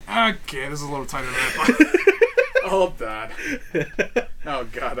Okay, this is a little tighter than I thought. Hold on. Oh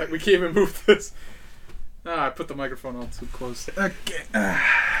god, we can't even move this. I put the microphone on too close. Okay.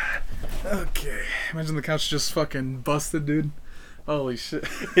 Okay. Imagine the couch just fucking busted, dude. Holy shit.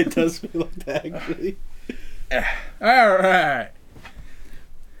 It does feel like that, actually. Alright.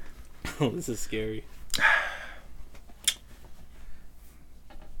 Oh, this is scary.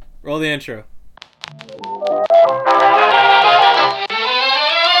 Roll the intro.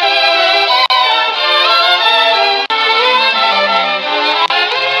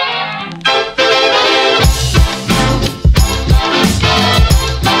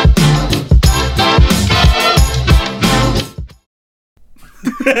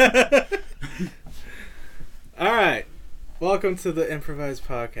 Alright. Welcome to the Improvised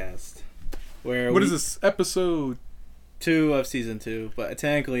Podcast. What is this? Episode 2 of season 2, but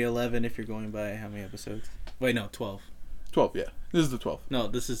technically 11 if you're going by how many episodes? Wait, no, 12. 12, yeah. This is the 12th. No,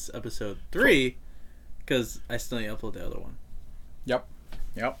 this is episode 3, because I still need to upload the other one. Yep.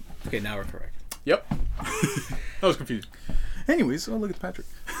 Okay, now we're correct. Yep. That was confusing. Anyways, look at Patrick.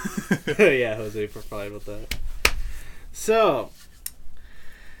 Yeah, Jose replied with that. So,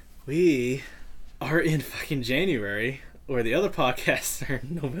 we are in fucking January, where the other podcasts are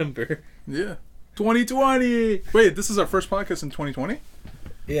in November. Yeah. 2020! Wait, this is our first podcast in 2020?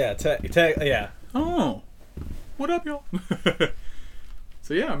 Yeah, yeah. Oh. What up, y'all?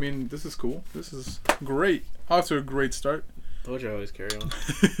 So, yeah, I mean, this is cool. This is great. Off to a great start. Told you I always carry on.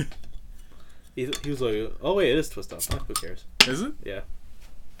 he was like, oh wait, it is twist off. Huh? Who cares? Is it? Yeah.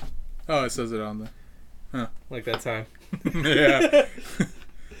 Oh, it says it on there. Huh. Like that time. Yeah.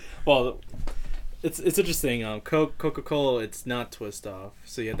 Well, it's interesting. Coca-Cola, it's not twist off,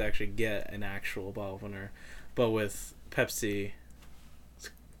 so you have to actually get an actual bottle opener. But with Pepsi,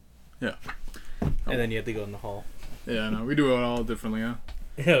 yeah. And then you have to go in the hall. Yeah, no, we do it all differently, huh?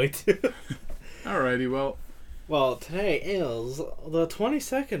 Yeah, we do. Alrighty, well, today is the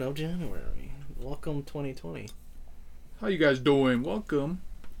 22nd of January. Welcome 2020. How you guys doing? Welcome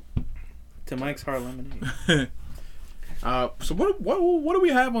to Mike's Hard Lemonade. So what do we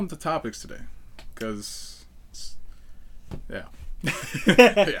have on the topics today? Because, yeah.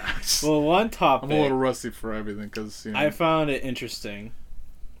 Yeah. Well, one topic. I'm a little rusty for everything because, you know. I found it interesting.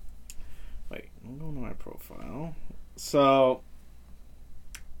 Wait, I'm going to my profile. So,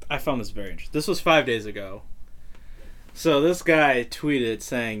 I found this very interesting. This was 5 days ago. So, this guy tweeted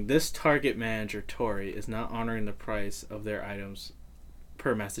saying, this Target manager, Tori, is not honoring the price of their items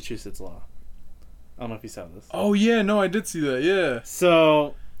per Massachusetts law. I don't know if you saw this. Oh, yeah, no, I did see that, yeah.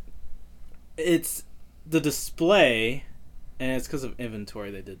 So, it's the display, and it's because of inventory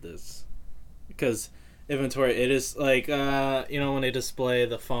they did this. Because inventory, it is like, when they display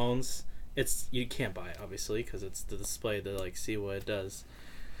the phones, you can't buy it, obviously, because it's the display to, like, see what it does.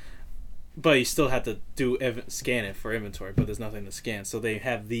 But you still have to scan it for inventory, but there's nothing to scan. So they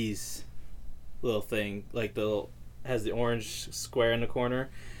have these little thing, like has the orange square in the corner.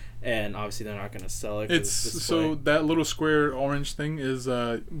 And obviously they're not going to sell it. It's so that little square orange thing is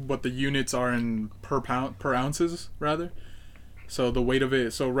what the units are in per ounces rather. So the weight of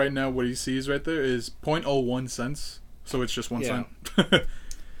it. So right now what he sees right there is 0.01 cents. So it's just 1 cent.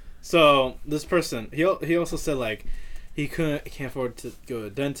 So this person, he also said like he can't afford to go to a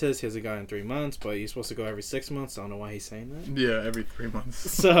dentist. He hasn't gone in 3 months, but he's supposed to go every 6 months. I don't know why he's saying that. Yeah, every 3 months.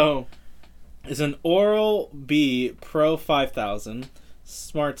 So it's an Oral-B Pro 5000.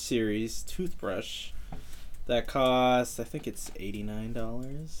 Smart Series toothbrush that costs, I think it's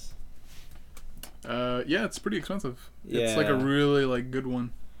 $89. Yeah, it's pretty expensive. Yeah. It's like a really like good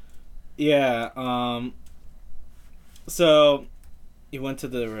one. Yeah. So he went to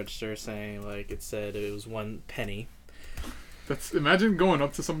the register saying like it said it was 1 penny. Imagine going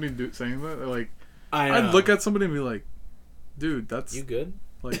up to somebody saying that. Like, I'd look at somebody and be like, "Dude, that's you good?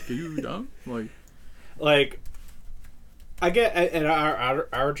 Like, are you dumb? Like." I get at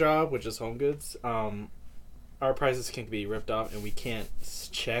our job, which is home goods, our prices can be ripped off, and we can't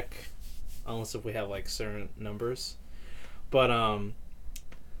check unless if we have like certain numbers. But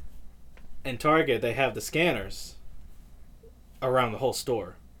in Target, they have the scanners around the whole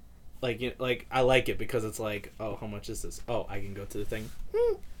store. Like I like it because it's like, oh, how much is this? Oh, I can go to the thing.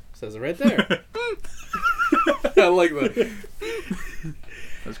 Says it right there. I like that.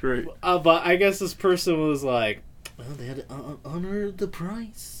 That's great. But I guess this person was like, well, they had to honor the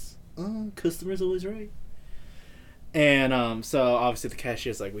price. Customer's always right. And so obviously the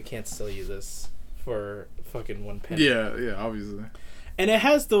cashier's like, we can't sell you this for fucking 1 penny. Yeah, obviously. And it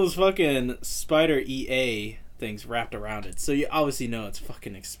has those fucking Spider EA things wrapped around it, so you obviously know it's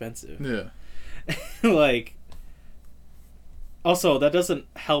fucking expensive. Yeah. Like, Also, that doesn't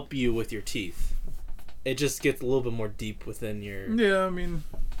help you with your teeth. It just gets a little bit more deep within your... Yeah, I mean...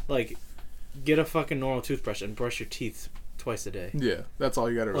 Like, get a fucking normal toothbrush and brush your teeth twice a day. Yeah, that's all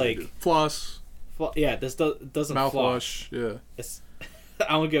you gotta really do. Floss. Yeah, this doesn't mouthwash, yeah.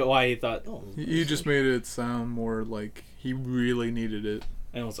 I don't get why he thought... Oh, he just made it sound more like he really needed it.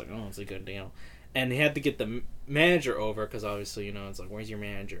 And I was like, oh, it's a good deal. And he had to get the manager over, because obviously, you know, it's like, where's your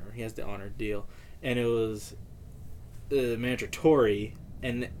manager? He has the honored deal. And it was the manager, Tori,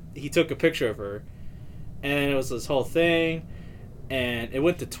 and he took a picture of her. And it was this whole thing, and it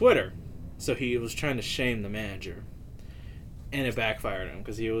went to Twitter. So he was trying to shame the manager. And it backfired him,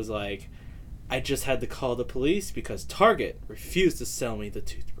 because he was like, I just had to call the police because Target refused to sell me the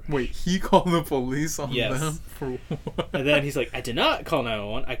toothbrush. Wait, he called the police on them? For what? And then he's like, I did not call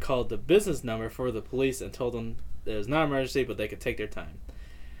 911. I called the business number for the police and told them it was not an emergency, but they could take their time.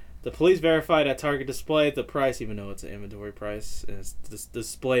 The police verified at Target display the price, even though it's an inventory price. And it's this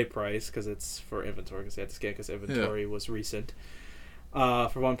display price because it's for inventory, because they had to scan because inventory was recent. For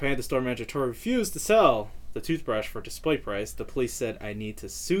one payment, the store manager Tori refused to sell the toothbrush for display price. The police said, I need to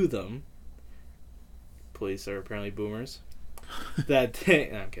sue them. Police are apparently boomers. I'm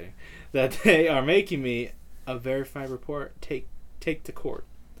kidding. That they are making me a verified report take to court.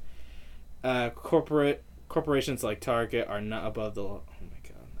 Corporations like Target are not above the law. Oh my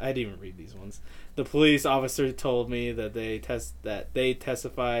god, I didn't even read these ones. The police officer told me that they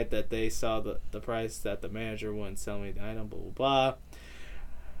testified that they saw the price that the manager wouldn't sell me the item. Blah blah blah.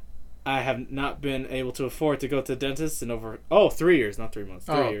 I have not been able to afford to go to the dentist in over 3 years, not 3 months,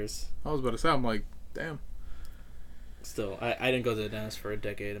 3 years. I was about to say, I'm like, damn. Still, I didn't go to the dentist for a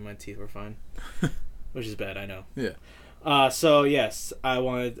decade and my teeth were fine. Which is bad, I know. Yeah. So, yes, I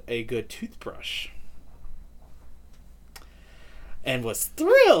wanted a good toothbrush. And was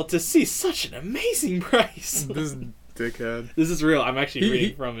thrilled to see such an amazing price. This dickhead. This is real. I'm actually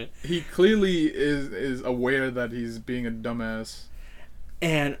reading from it. He clearly is aware that he's being a dumbass.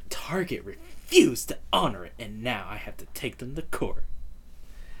 And Target refused to honor it, and now I have to take them to court.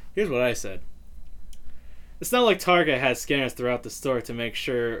 Here's what I said. It's not like Target has scanners throughout the store to make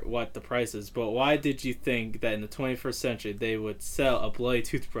sure what the price is, but why did you think that in the 21st century they would sell a bloody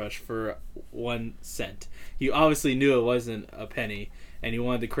toothbrush for 1 cent? You obviously knew it wasn't a penny, and you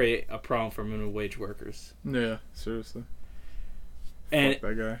wanted to create a problem for minimum wage workers. Yeah, seriously. And fuck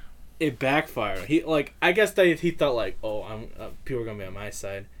that guy. It backfired. I guess that he thought like, oh, people are gonna be on my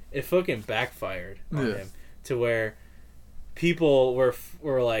side. It fucking backfired on him to where people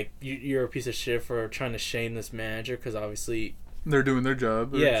were like, you're a piece of shit for trying to shame this manager because obviously they're doing their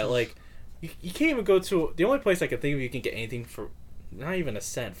job. Yeah, like you can't even go to the only place I can think of you can get anything for not even a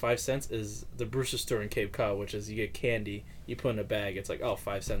cent. 5 cents is the Brewster store in Cape Cod, which is you get candy, you put in a bag. It's like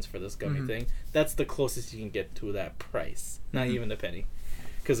 5 cents for this gummy thing. That's the closest you can get to that price. Not even a penny.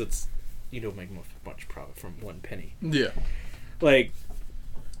 Because you don't make much profit from 1 penny. Yeah. Like,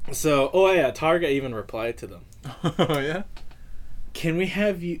 so, Target even replied to them. Oh, yeah? Can we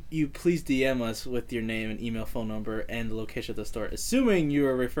have you please DM us with your name and email, phone number, and the location of the store, assuming you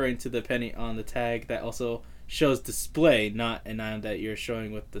are referring to the penny on the tag that also shows display, not an item that you're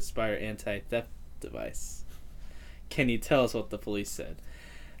showing with the Spire anti-theft device. Can you tell us what the police said?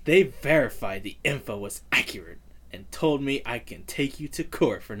 They verified the info was accurate and told me I can take you to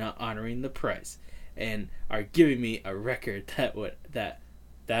court for not honoring the price, and are giving me a record that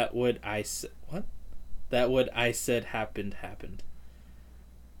what I said happened.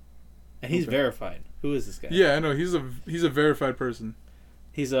 And he's verified. Who is this guy? Yeah, I know. He's a verified person.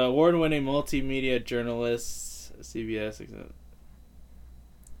 He's an award-winning multimedia journalist, CBS.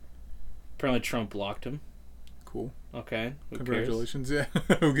 Apparently Trump blocked him. Cool. Okay. Congratulations. Yeah.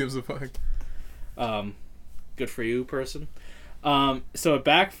 Who gives a fuck? Good for you, person. So it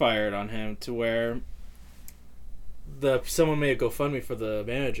backfired on him to where someone made a GoFundMe for the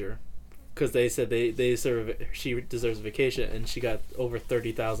manager because they said she deserves a vacation, and she got over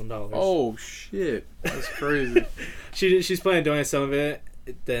 $30,000. Oh shit, that's crazy. She's planning on doing some of it,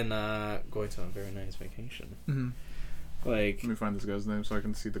 then going to a very nice vacation. Mm-hmm. Like, let me find this guy's name so I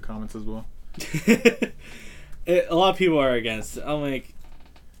can see the comments as well. A lot of people are against it. I'm like,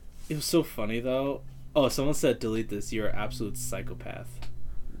 it was so funny though. Oh, someone said delete this. You're an absolute psychopath.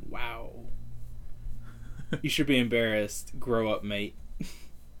 Wow. You should be embarrassed. Grow up, mate.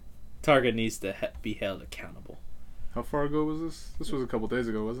 Target needs to be held accountable. How far ago was this? This was a couple days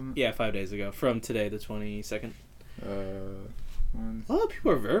ago, wasn't it? Yeah, 5 days ago. From today, the 22nd. A lot of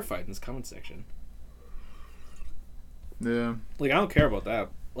people are verified in this comment section. Yeah. Like, I don't care about that.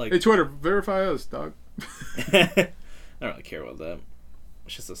 Like, hey, Twitter, verify us, dog. I don't really care about that.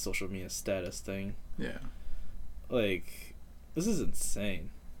 It's just a social media status thing. Yeah. Like, This is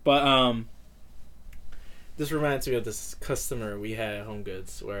insane. But this reminds me of this customer we had at Home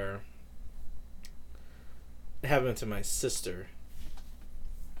Goods where it happened to my sister.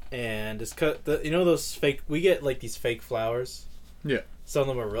 And this you know those fake, we get like these fake flowers. Yeah. Some of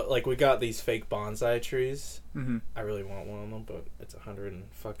them are like, we got these fake bonsai trees. Mm-hmm. I really want one of them, but it's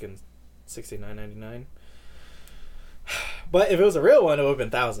 $169.99. But if it was a real one, it would have been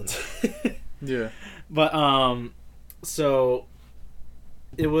thousands. Yeah. But so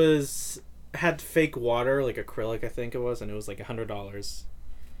it had fake water, like acrylic, I think it was, and it was like $100.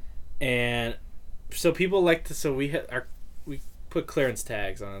 And so people like to, so we put clearance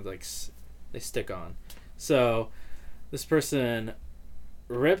tags on it, like they stick on. So this person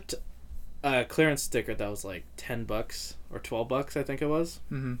ripped a clearance sticker that was like $10 or $12, I think it was,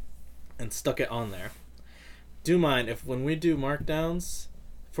 mm-hmm. and stuck it on there. Do mind if when we do markdowns,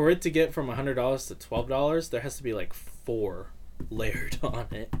 for it to get from $100 to $12, there has to be like 4 layered on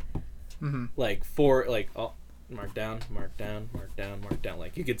it. Mm-hmm. Like 4, like mark down, mark down, mark down, mark down.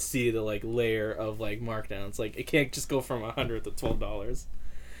 Like you could see the like layer of like markdowns. Like it can't just go from $100 to $12.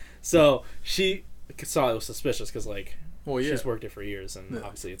 So she saw it was suspicious because like, well, yeah, she's worked it for years, and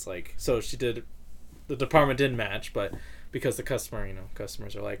obviously it's like, so she did. The department didn't match, but because the customer,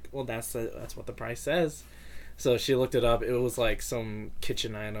 customers are like, well, that's what the price says. So she looked it up. It was like some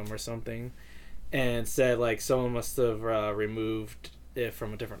kitchen item or something, and said like someone must have removed it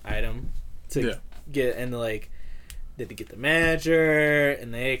from a different item to get, and like they had to get the manager,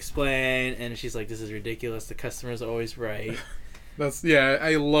 and they explain, and she's like, this is ridiculous. The customer's always right.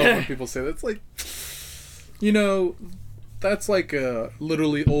 I love when people say that. It's like, that's like a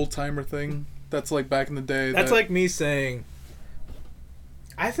literally old timer thing. That's like back in the day. That's like me saying,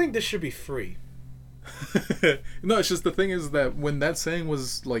 I think this should be free. No, it's just the thing is that when that saying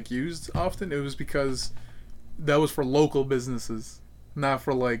was like used often, it was because that was for local businesses, not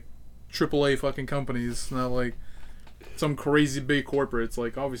for like AAA fucking companies, not like some crazy big corporates.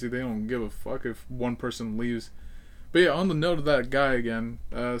 Like obviously they don't give a fuck if one person leaves. But yeah, on the note of that guy again,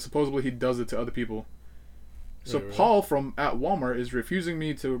 supposedly he does it to other people. So really? Paul from at Walmart is refusing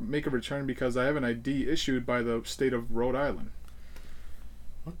me to make a return because I have an ID issued by the state of Rhode Island.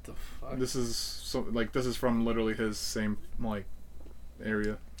 What the fuck? This is from literally his same like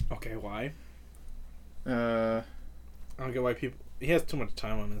area. Okay, why? I don't get why people. He has too much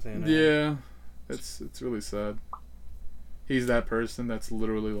time on his hand. Yeah, it's really sad. He's that person that's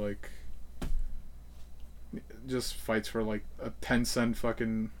literally like just fights for like a 10-cent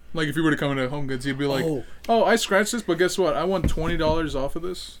fucking. Like if you were to come into Home Goods, you'd be like, "Oh, I scratched this, but guess what? I want $20 off of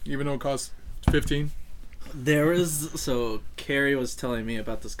this, even though it costs $15." So Carrie was telling me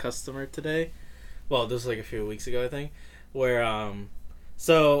about this customer today. Well, this was like a few weeks ago, I think, where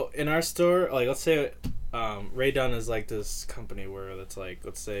so in our store, like let's say Ray Dunn is like this company where it's like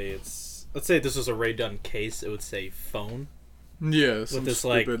let's say this was a Ray Dunn case, it would say phone. Yeah, with this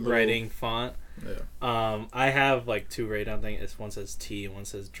like writing font. Yeah. I have like 2 Ray Dunn things. One says tea and one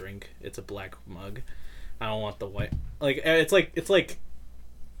says drink. It's a black mug. I don't want the white. Like it's like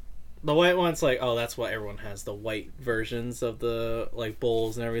the white one's like, oh, that's what everyone has, the white versions of the like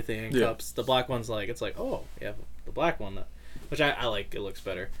bowls and everything and cups. The black one's like, it's like, oh, yeah, the black one, which I like. It looks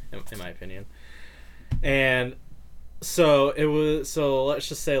better in my opinion. And so let's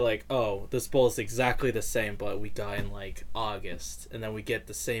just say like, oh, this bowl is exactly the same, but we got in like August, and then we get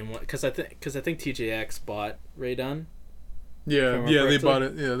the same one because I think TJX bought Ray Dunn. Yeah, they bought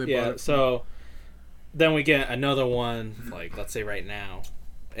it. Yeah, they bought it. So then we get another one, like let's say right now,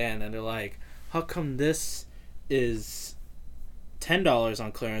 and then they're like, how come this is $10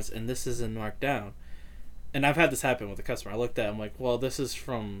 on clearance and this isn't marked down? And I've had this happen with a customer. I looked at it, I'm like, well, this is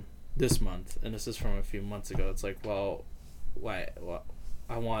from this month and this is from a few months ago. It's like, well, why? Well,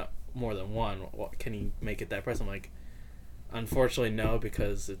 I want more than one. Can you make it that price? I'm like, unfortunately, no,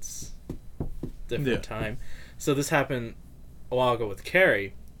 because it's different time. So this happened a while ago with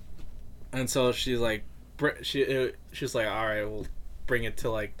Carrie, and so she's like, she's like, all right, we'll bring it to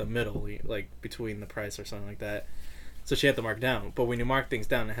like the middle, like between the price or something like that. So she had to mark down. But when you mark things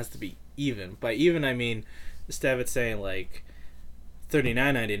down, it has to be even. By even, I mean instead of it saying like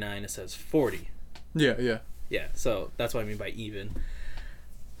 $39.99, it says $40. Yeah. Yeah. So that's what I mean by even.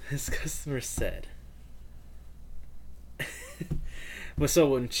 This customer said. But so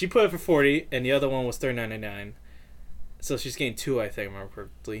when she put it for $40 and the other one was $39.99, so she's getting 2, I think, I remember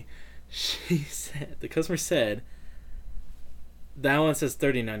correctly. The customer said, that one says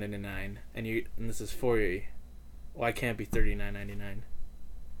 $39.99 and this is $40. Why can't it be $39.99?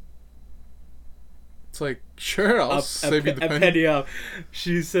 It's like, sure, I'll save you the penny. Off.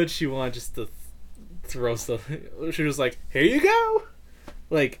 She said she wanted just the roast them. She was like, "Here you go,"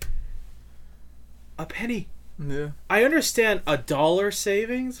 like a penny. Yeah. I understand $1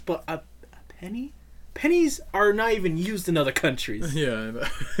 savings, but a penny? Pennies are not even used in other countries. Yeah.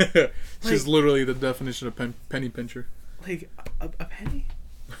 She's literally the definition of penny pincher. Like a penny?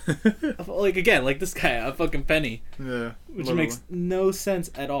 Like again, like this guy, a fucking penny. Yeah. Which makes no sense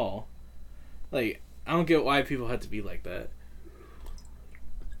at all. Like, I don't get why people had to be like that.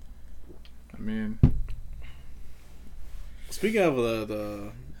 I mean, speaking of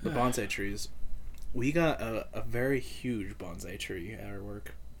the bonsai trees, we got a very huge bonsai tree at our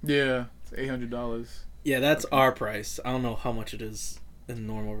work. Yeah, it's $800. Yeah, that's our price. I don't know how much it is in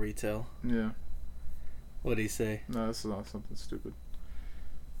normal retail. Yeah. What do you say? No, this is not something stupid.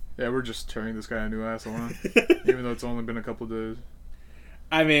 Yeah, we're just turning this guy a new asshole, huh? Even though it's only been a couple days.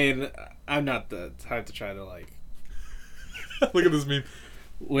 I mean, I'm not the type to try to like. Look at this meme.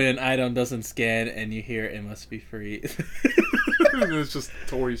 When an item doesn't scan and you hear it must be free. It's just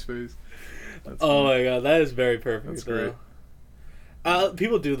Tori's face. That's oh my god, that is very perfect. That's great.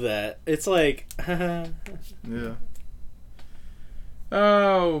 People do that. It's like, yeah.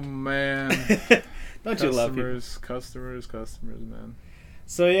 Oh man. Don't you love people? Customers, man.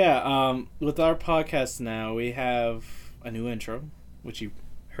 So yeah, with our podcast now, we have a new intro, which you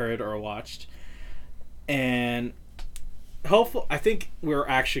heard or watched, and hopefully, I think we're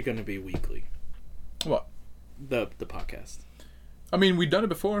actually going to be weekly. What? The podcast. I mean, we've done it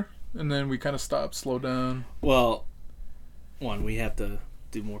before, and then we kind of stopped, slowed down. Well, we have to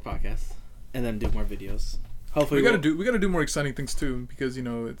do more podcasts, and then do more videos. Hopefully, we gotta do more exciting things too, because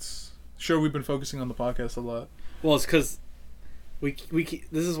it's sure we've been focusing on the podcast a lot. Well, it's because we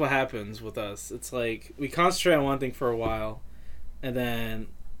this is what happens with us. It's like we concentrate on one thing for a while, and then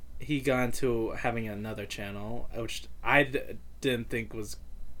he got into having another channel, which I didn't think was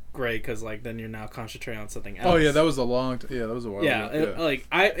great, because like then you're now concentrating on something else. Oh yeah, that was a while ago. Yeah,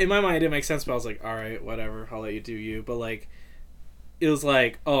 Yeah. in my mind it didn't make sense, but I was like, all right, whatever, I'll let you do you. But like, it was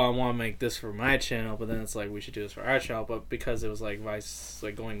like, oh, I want to make this for my channel, but then it's like we should do this for our channel. But because it was like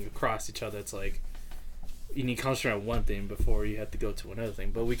going across each other, it's like you need to concentrate on one thing before you have to go to another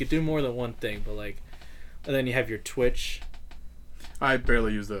thing. But we could do more than one thing. But like, and then you have your Twitch. I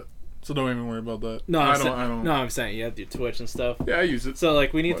barely use that, so don't even worry about that. No, I don't. No, I'm saying you have your Twitch and stuff. Yeah, I use it. So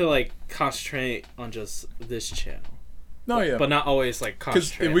like, we need to like concentrate on just this channel. No, yeah, but not always like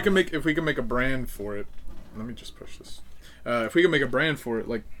concentrate. Because if we can make a brand for it, let me just push this. If we can make a brand for it,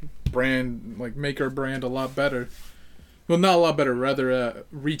 make our brand a lot better. Well, not a lot better, rather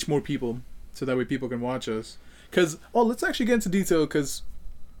reach more people, so that way people can watch us. Because let's actually get into detail, because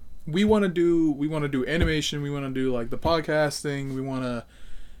we want to do animation, we want to do like the podcasting, we want to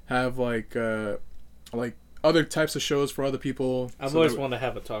have like other types of shows for other people. I've always wanted to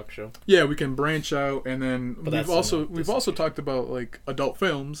have a talk show. Yeah, we can branch out, and then we've also talked about like adult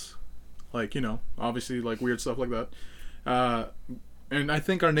films, like obviously like weird stuff like that. And I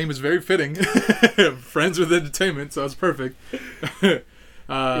think our name is very fitting. Friends with Entertainment, so it's perfect.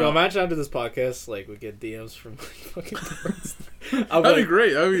 Imagine after this podcast, like, we get DMs from like, fucking friends. That'd be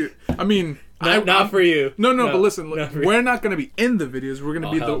great. I mean, not for you. No, but listen, we're not going to be in the videos. We're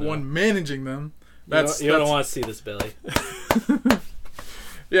going to be the one managing them. You don't want to see this, Billy.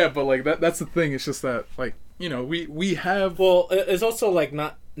 Yeah, but like that's the thing. It's just that like we have. Well, it's also like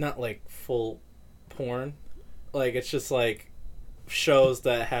not like full porn. Like, it's just like shows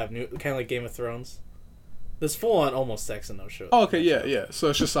that have kind of like Game of Thrones. There's full on almost sex in those shows. Oh, okay, yeah. So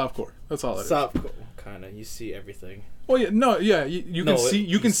it's just softcore. That's all it is. Softcore, kind of. You see everything. Oh yeah, no, yeah. You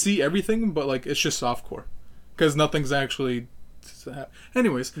can see everything, but like it's just softcore, because nothing's actually.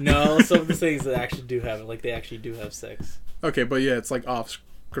 Anyways. No, some of the things that actually do have it, like they actually do have sex. Okay, but yeah, it's like off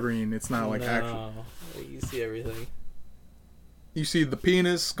screen. It's not like actual. You see everything. You see the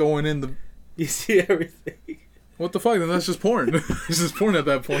penis going in the. You see everything. What the fuck? Then that's just porn. It's just porn at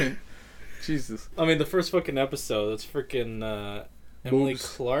that point. Jesus. I mean, the first fucking episode, that's freaking Emily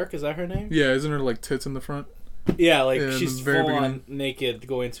Clark, is that her name? Yeah, isn't her like tits in the front? Yeah, like she's full on naked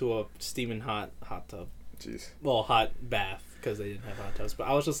going to a steaming hot tub. Jeez. Well, hot bath, because they didn't have hot tubs. But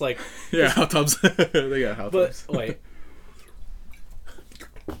I was just like... Yeah, hot tubs. They got hot tubs. But, wait.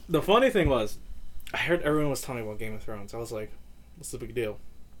 The funny thing was, I heard everyone was telling me about Game of Thrones. I was like, what's the big deal?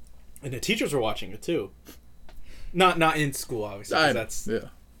 And the teachers were watching it too. Not in school, obviously.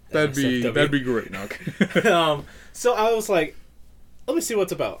 That'd be great. No, okay. So I was like, let me see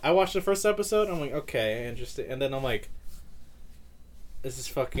what's about. I watched the first episode. I'm like, okay, interesting. And then I'm like, this is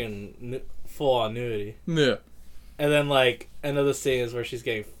fucking full on nudity. Yeah. And then like another scene is where she's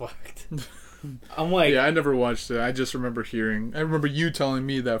getting fucked. I'm like, yeah, I never watched it. I just remember I remember you telling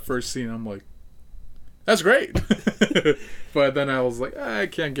me that first scene. I'm like, That's great. But then I was like, I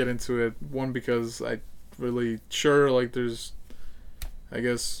can't get into it. One, because I really sure like there's, I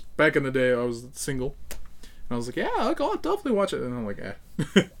guess back in the day I was single, and I was like, yeah, I'll definitely watch it. And I'm like, eh.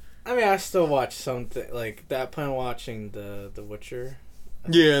 I mean, I still watch something like that. I plan on watching the Witcher.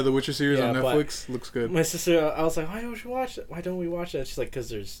 Yeah, the Witcher series on Netflix looks good. My sister, I was like, why don't we watch it? Why don't we watch that? She's like, because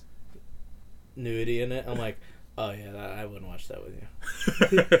there's nudity in it. I'm like, oh yeah, I wouldn't watch that with you.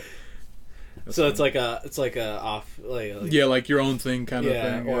 So funny. it's like a off like yeah, like your own thing kind of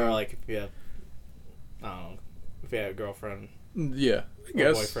thing. Or like if you have, I don't know, if you have a girlfriend. Yeah, I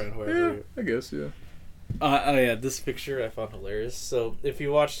guess. Boyfriend, whoever. Yeah, I guess, yeah. Oh yeah, this picture I found hilarious. So if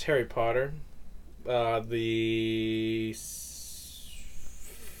you watched Harry Potter, the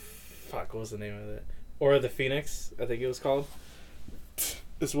what was the name of it? Or the Phoenix, I think it was called.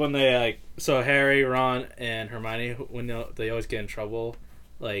 It's when they like, so Harry, Ron, and Hermione, when they always get in trouble,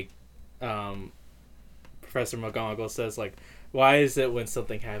 like, Professor McGonagall says like, why is it when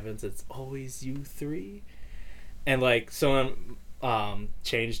something happens it's always you three? And like someone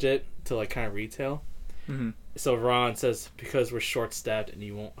changed it to like kind of retail. Mm-hmm. So Ron says, because we're short-staffed and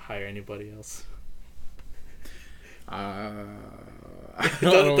you won't hire anybody else.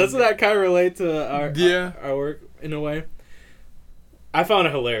 Doesn't that kind of relate to our work in a way? I found it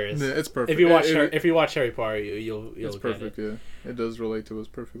hilarious. Yeah, it's perfect. If you watch Harry Potter, you'll it's get perfect. It. Yeah, it does relate to us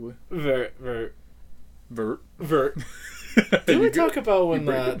perfectly. Vert. Did we talk about when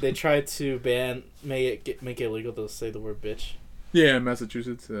they tried to make it illegal to say the word bitch? Yeah, in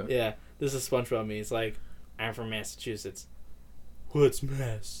Massachusetts. Yeah, this is SpongeBob me. It's like, I'm from Massachusetts. What's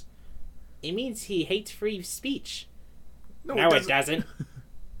Mass? It means he hates free speech. No, it doesn't.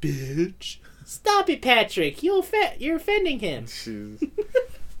 Bitch. Stop it, Patrick. You're offending him. Jeez.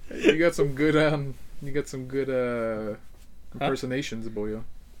 You got some good impersonations, boyo.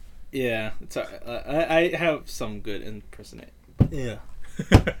 Yeah, it's I have some good impersonation. Yeah.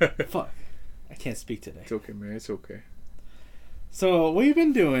 Fuck. I can't speak today. It's okay, man. It's okay. So, what have you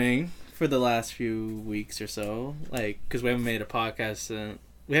been doing for the last few weeks or so? Like, because we haven't made a podcast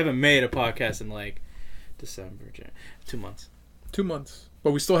in like December, 2 months. 2 months.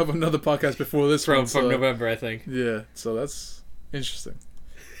 But we still have another podcast before this from November, I think. Yeah, so that's interesting.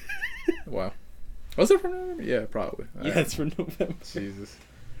 Wow. Was it from November? Yeah, probably. Yeah, it's from November. Jesus.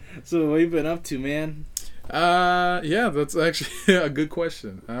 So what have you been up to, man? Yeah, that's actually a good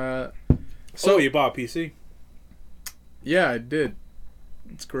question. So you bought a PC? Yeah, I did.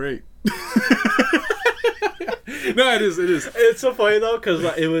 It's great. No, it is. It's so funny though, because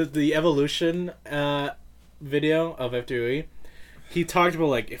it was the evolution video of F2E. He talked about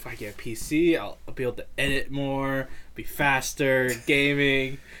like, if I get a PC, I'll be able to edit more, be faster,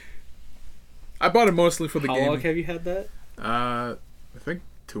 gaming. I bought it mostly for the game. How long have you had that? I think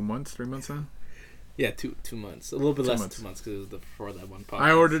 2 months, 3 months now. Yeah, two months. A little bit less than 2 months because it was before that one podcast.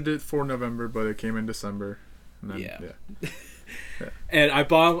 I ordered it for November, but it came in December. And then, yeah. And I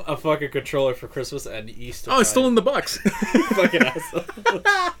bought a fucking controller for Christmas and Easter. Oh, it's still in the box. Fucking asshole.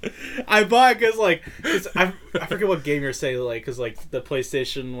 I bought it because I forget what game you're saying, like, because like the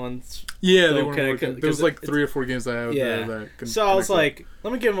PlayStation ones. Yeah, they weren't working. There was like 3 or 4 games I had there that so I was like,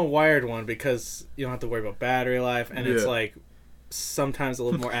 let me give them a wired one because you don't have to worry about battery life, and it's like sometimes a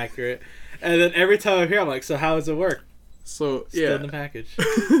little more accurate. And then every time I'm here, I'm like, so how does it work? So Still in the package.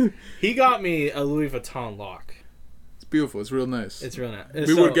 He got me a Louis Vuitton lock. Beautiful. It's real nice. It's real nice.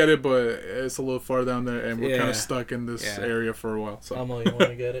 We would get it, but it's a little far down there, and we're kind of stuck in this area for a while. So I'm only want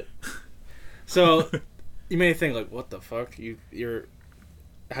to get it. So you may think like, what the fuck? You're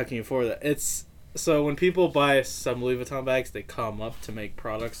how can you afford that? It's so when people buy some Louis Vuitton bags, they come up to make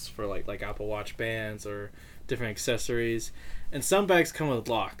products for like Apple Watch bands or different accessories, and some bags come with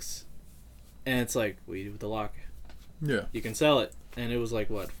locks, and it's like, what do you do with the lock? Yeah, you can sell it. And it was like,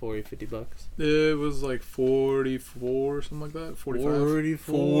 what, $40-$50? It was like 44, something like that. 45.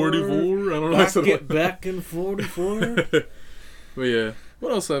 44. I don't know. Get back in 44. But yeah,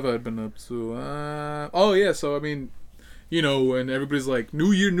 what else have I been up to? Oh yeah, so I mean, you know, when everybody's like,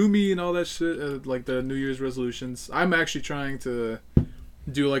 New Year, new me, and all that shit, like the New Year's resolutions. I'm actually trying to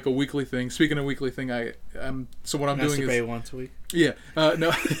do like a weekly thing. Speaking of weekly thing, so what I'm doing is once a week. Yeah,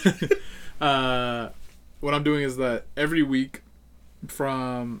 no. What I'm doing is that every week,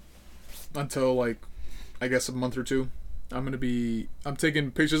 from until like I guess a month or two, I'm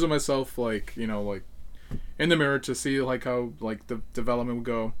taking pictures of myself, like, you know, like in the mirror to see like how like the development would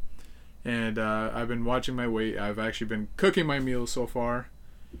go. And I've been watching my weight. I've actually been cooking my meals so far,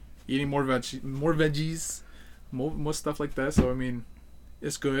 eating more veggies, more stuff like that. So I mean,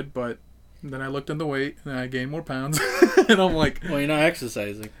 it's good. But then I looked in the weight and I gained more pounds, and I'm like, well, you're not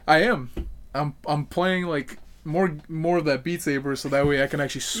exercising. I am. I'm playing like more of that Beat Saber, so that way I can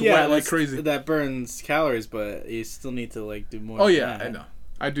actually sweat like crazy. That burns calories, but you still need to like do more. Oh yeah, I know.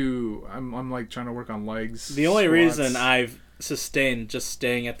 I do. I'm like trying to work on legs. The only reason I've sustained just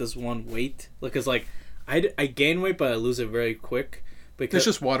staying at this one weight, because like I gain weight, but I lose it very quick. Because it's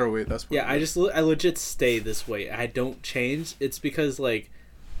just water weight. That's what. Yeah, I legit stay this weight. I don't change. It's because like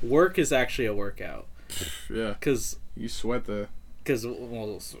work is actually a workout. Yeah. Because you sweat the. Because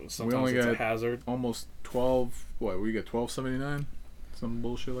well, sometimes we only it's got a hazard. Almost 12. What we get 12.79, some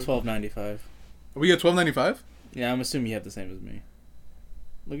bullshit like 12.95. We get 12.95. Yeah, I'm assuming you have the same as me.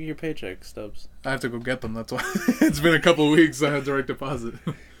 Look at your paycheck stubs. I have to go get them. That's why. It's been a couple of weeks. I had direct deposit.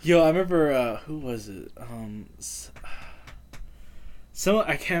 Yo, I remember. Who was it? Someone,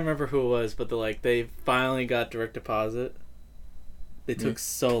 I can't remember who it was, but they finally got direct deposit. They took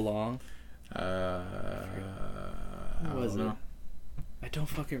so long. Who was it? I don't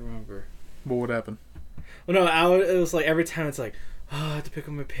fucking remember. What would happen? Well, no, it was like every time it's like, oh, I have to pick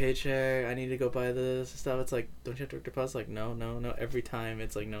up my paycheck. I need to go buy this and stuff. It's like, don't you have direct deposit? Like, no. Every time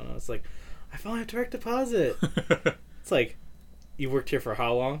it's like, no. It's like, I finally have direct deposit. It's like, you worked here for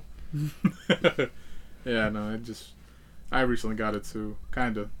how long? Yeah, no, I recently got it too,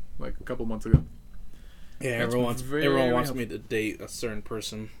 kind of, like a couple months ago. Yeah, everyone wants me to date a certain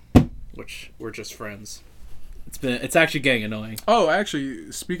person, which we're just friends. It's actually getting annoying. Oh,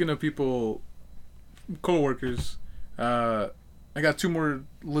 actually, speaking of people, co-workers, I got 2 more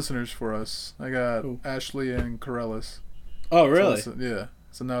listeners for us. I got Ashley and Corellis. Oh, really? So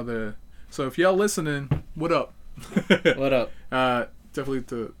So now they're... So if y'all listening, what up? What up? Definitely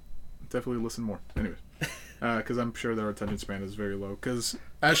listen more. Anyways. Because I'm sure their attention span is very low. Because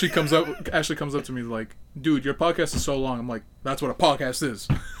Ashley comes up to me like, dude, your podcast is so long. I'm like, that's what a podcast is.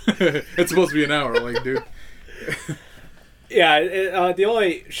 It's supposed to be an hour. Like, dude. Yeah, the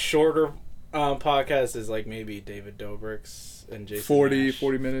only shorter podcast is like maybe David Dobrik's and Jason 40 Nash.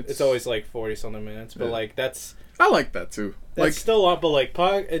 minutes. It's always like 40 something minutes, but like that's... I like that too. That's like, still a lot, but like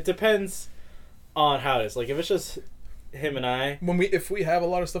it depends on how it is. Like if it's just him and I, if we have a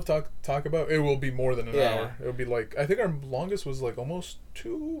lot of stuff to talk about, it will be more than an hour. It'll be like, I think our longest was like almost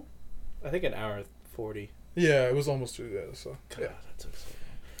 2. I think an hour 40. Yeah, it was almost 2. Yeah, so God, yeah. that took so long.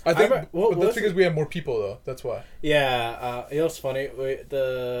 I think, but that's because we have more people though. That's why. Yeah, you know what's funny?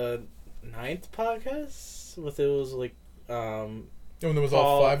 The 9th podcast it was like when there was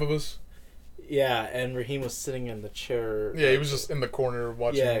all 5 of us. Yeah, and Raheem was sitting in the chair. Yeah, he was just in the corner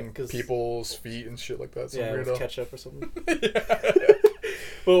watching 'cause people's feet and shit like that. With ketchup or something. Yeah.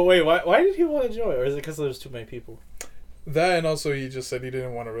 Well, wait, why did he want to join? Or is it because there was too many people? That, and also he just said he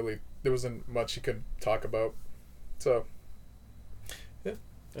didn't want to really... There wasn't much he could talk about. So...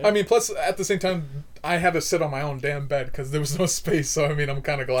 I mean, plus, at the same time, I had to sit on my own damn bed because there was no space, so, I mean, I'm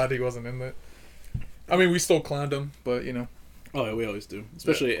kind of glad he wasn't in it. I mean, we still clowned him, but, you know. Oh, yeah, we always do.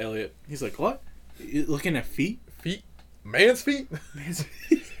 Especially Elliot. He's like, what? You looking at feet? Feet? Man's feet? Man's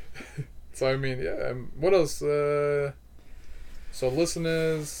feet? So, I mean, yeah. What else? So,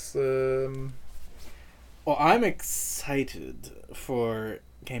 listeners... Well, I'm excited for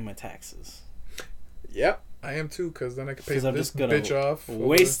getting my taxes. Yep. I am too, because then I can pay this bitch off.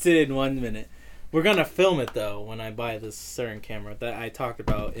 Waste it in 1 minute. We're going to film it, though, when I buy this certain camera that I talked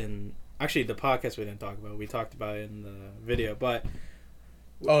about in... Actually, the podcast we didn't talk about. We talked about it in the video, but...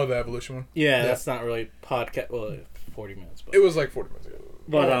 Oh, the Evolution one? Yeah, that's not really podcast... Well, 40 minutes. But, it was like 40 minutes ago.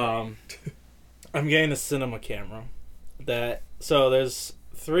 But, I'm getting a cinema camera. So, there's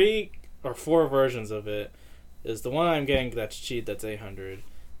 3 or 4 versions of it. There's the one I'm getting that's cheap, that's $800.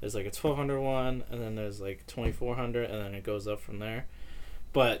 There's like a $1,200 one, and then there's like $2,400, and then it goes up from there.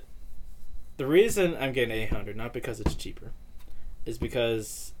 But the reason I'm getting $800, not because it's cheaper, is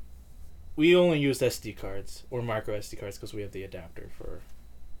because we only use SD cards or micro SD cards because we have the adapter for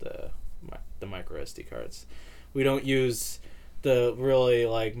the micro SD cards. We don't use the really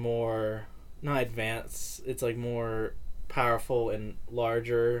like more not advanced. It's like more powerful and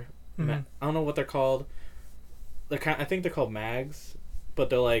larger. I don't know what they're called. I think they're called mags. But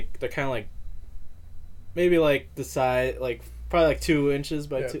they're kind of like maybe like the size, like probably like 2 inches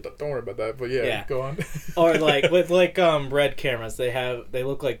by 2. Don't worry about that. But yeah. Go on. Or like with red cameras, they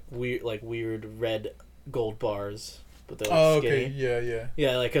look like weird red gold bars, but they're like skinny. Okay,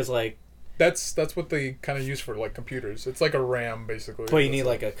 yeah, like because like that's what they kind of use for like computers. It's like a RAM basically. But you need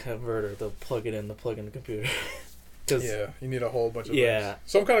like a converter to plug in the computer. Yeah, you need a whole bunch of things.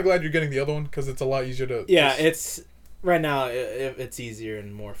 So I'm kind of glad you're getting the other one because it's a lot easier to. Yeah, it's. Right now, it's easier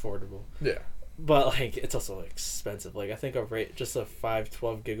and more affordable. Yeah. But, like, it's also expensive. Like, I think just a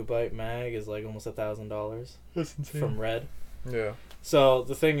 512 gigabyte mag is, like, almost $1,000. That's insane. From Red. Yeah. So,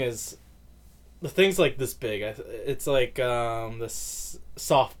 the thing is, the thing's like this big. It's like this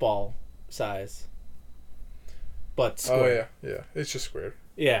softball size, but square. Oh yeah, it's just square.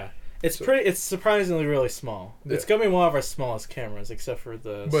 Yeah, it's pretty. It's surprisingly really small. Yeah. It's gonna be one of our smallest cameras, except for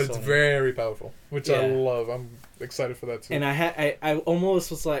the. But Sony. It's very powerful, which I love. I'm excited for that too. And I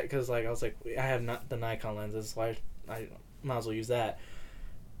almost was like, because like I was like, I have not the Nikon lenses, so I might as well use that.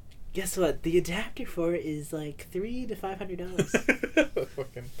 Guess what? The adapter for it is like $300 to $500.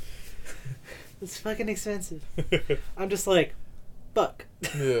 Fucking. It's fucking expensive. I'm just like, fuck.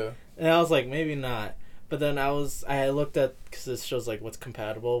 Yeah. And I was like, maybe not. But then I looked at, because this shows like what's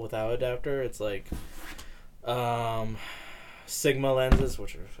compatible with our adapter. It's like, Sigma lenses,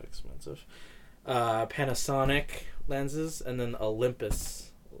 which are expensive. Panasonic lenses, and then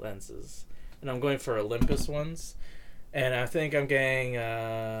Olympus lenses. And I'm going for Olympus ones. And I think I'm getting,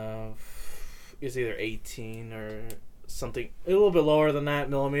 it's either 18 or something, a little bit lower than that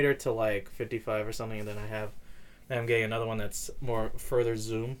millimeter to like 55 or something. And then I'm getting another one that's more further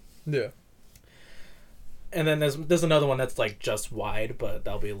zoom. Yeah. And then there's another one that's like just wide, but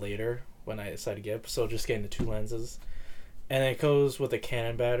that'll be later when I decide to get. So just getting the two lenses. And it goes with a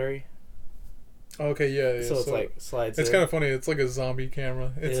Canon battery. Okay, yeah. So it's like slides. It's kind of funny. It's like a zombie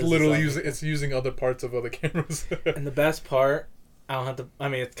camera. It's literally using other parts of other cameras. And the best part, I don't have to. I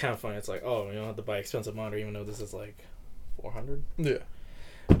mean, it's kind of funny. It's like, oh, you don't have to buy expensive monitor, even though this is like $400. Yeah.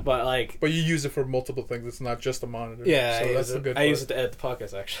 But you use it for multiple things. It's not just a monitor. Yeah, so that's the good part. I use it to edit the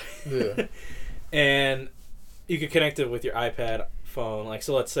podcast actually. Yeah. And you could connect it with your iPad phone. Like,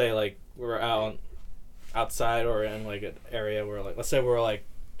 so let's say like we're outside or in like an area where like, let's say we're like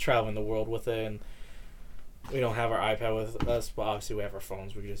traveling the world with it and we don't have our iPad with us, but obviously we have our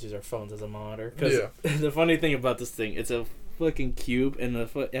phones. We can just use our phones as a monitor. Because the funny thing about this thing, it's a fucking cube and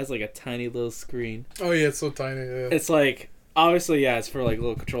it has like a tiny little screen. Oh yeah, it's so tiny. Yeah. It's like, obviously, yeah, it's for like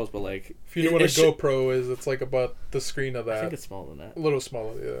little controls, but like, if you know what a GoPro is, it's like about the screen of that. I think it's smaller than that. A little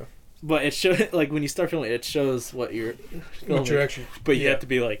smaller, yeah. But it shows, like, when you start filming, it shows what you're filming. What you're actually. But you have to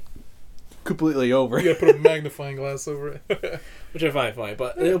be like completely over. You gotta put a magnifying glass over it. Which I find funny,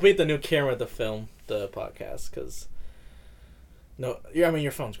 but it'll be the new camera to film the podcast, because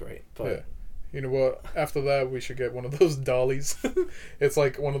your phone's great, but yeah. You know what? After that, we should get one of those dollies. It's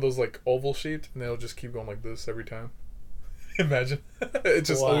like one of those like oval shaped, and they'll just keep going like this every time. Imagine. It's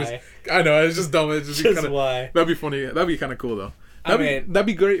just always. I know, it's just dumb. It's just kinda, why. That'd be funny. That'd be kind of cool though. That'd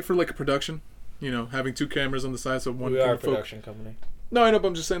be great for like a production. You know, having two cameras on the side, so one. We are a production company. No, I know, but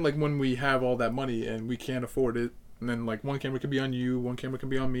I'm just saying, like, when we have all that money and we can't afford it, and then like one camera could be on you, one camera can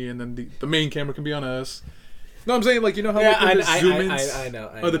be on me, and then the main camera can be on us. No, I'm saying, like, you know how like the zoom ins, I know.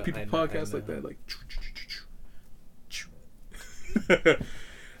 Other people podcasts like that, like.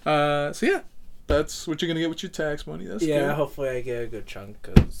 So yeah, that's what you're gonna get with your tax money. That's good. Hopefully I get a good chunk,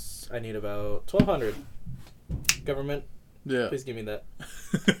 because I need about $1,200. Government, please give me that.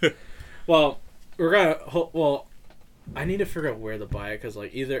 Well, I need to figure out where to buy it, because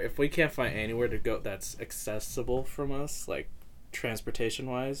like either if we can't find anywhere to go that's accessible from us, like transportation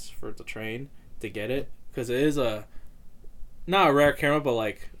wise for the train to get it, because it is not a rare camera, but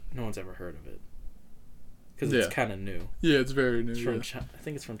like no one's ever heard of it. Because it's kind of new. Yeah, it's very new. It's from I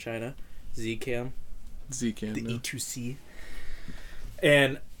think it's from China. Zcam. The E2C.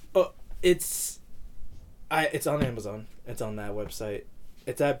 And it's on Amazon. It's on that website.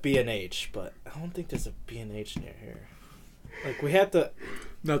 It's at B&H, but I don't think there's a B&H near here. Like, we have to...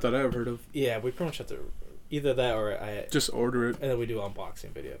 Not that I've heard of. Yeah, we pretty much have to... Either that or I... Just order it. And then we do unboxing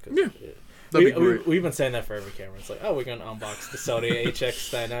video. That'd be great. We've been saying that for every camera. It's like, oh, we're going to unbox the Sony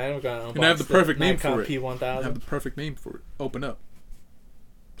HX99. We're going to unbox and I have the perfect name for it. P1000. I have the perfect name for it. Open up.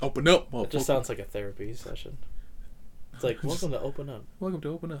 Open up. It just sounds like a therapy session. It's like, welcome to Open Up. Welcome to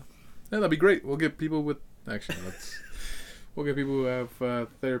Open Up. Yeah, that'd be great. We'll get people with... Actually, we'll get people who have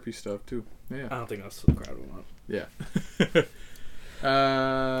therapy stuff, too. Yeah. I don't think that's the crowd we want. Yeah.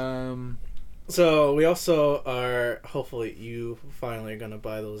 So, we also are... Hopefully, you finally are going to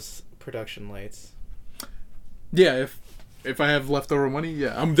buy those production lights. Yeah, if I have leftover money,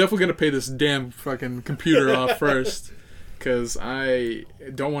 yeah. I'm definitely going to pay this damn fucking computer off first. Because I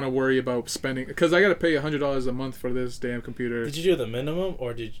don't want to worry about spending... Because I got to pay $100 a month for this damn computer. Did you do the minimum,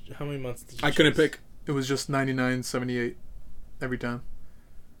 or how many months did you choose? Couldn't pick. It was just $99.78 every time.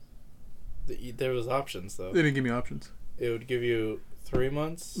 There was options, though. They didn't give me options. It would give you 3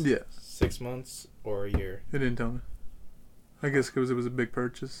 months? Yeah. 6 months? Or a year? They didn't tell me. I guess because it was a big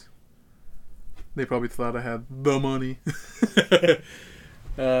purchase. They probably thought I had the money.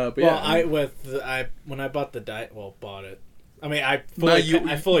 But yeah. When I bought bought it. I mean, I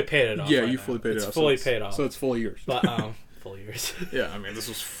fully paid it off. Yeah, right you now. fully paid it off. It's fully paid off. So it's full yours. But full years. Yeah, I mean, this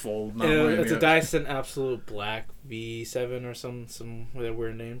was full. Not It's a Dyson Absolute Black V7 or some of their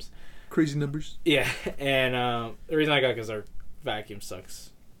weird names. Crazy numbers. Yeah, and the reason I got it because our vacuum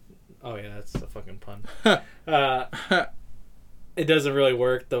sucks. Oh yeah, that's a fucking pun. It doesn't really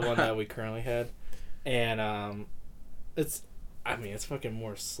work, the one that we currently had, and it's fucking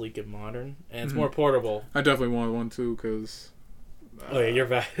more sleek and modern, and it's more portable. I definitely want one too, because oh yeah,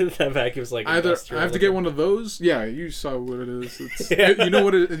 that vacuum's like either I have to get one of those. Yeah, you saw what it is. It's, you know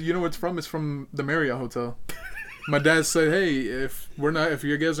what it's from? It's from the Marriott Hotel. My dad said, "Hey, if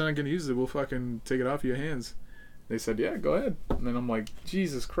you guys are not gonna use it, we'll fucking take it off your hands." They said, "Yeah, go ahead." And then I'm like,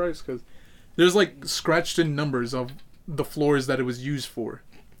 Jesus Christ, because there's like scratched in numbers of the floors that it was used for.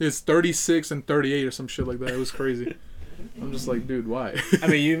 It's 36 and 38 or some shit like that. It was crazy. I'm just like, dude, why? I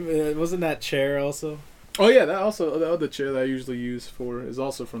mean, you wasn't that chair also? Oh yeah, that also the other chair that I usually use for is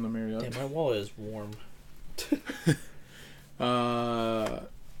also from the Marriott. Damn, my wall is warm.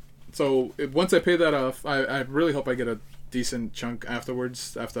 So once I pay that off, I really hope I get a decent chunk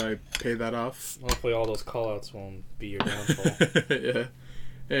afterwards after I pay that off. Hopefully all those call-outs won't be your downfall. Yeah.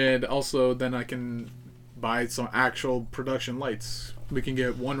 And also then I can buy some actual production lights. We can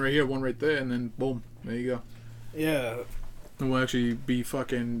get one right here, one right there, and then boom, there you go. Yeah. It will actually be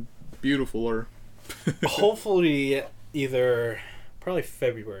fucking beautiful. Or hopefully probably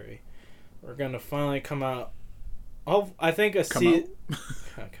February, we're gonna finally come out. I think come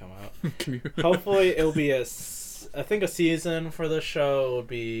out. Hopefully it'll be I think a season for the show would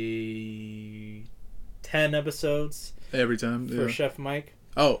be 10 episodes every time for Chef Mike.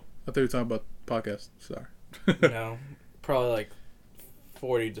 Oh, I thought you were talking about podcast. Sorry. No, probably like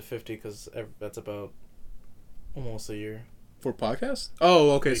 40 to 50 because that's about almost a year for podcast.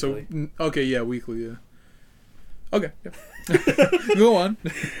 Oh, okay. Weekly. So okay, yeah, weekly. Yeah. Okay. Yeah. Go on.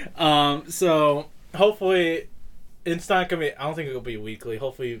 So hopefully. It's not gonna be. I don't think it'll be weekly.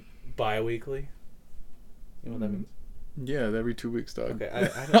 Hopefully, bi-weekly. You know what that means? Yeah, every 2 weeks, dog. Okay,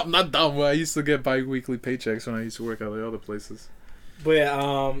 I'm not dumb. I used to get bi-weekly paychecks when I used to work at the other places. But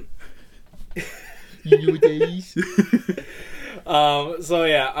yeah, You days. So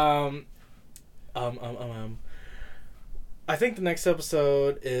yeah, I think the next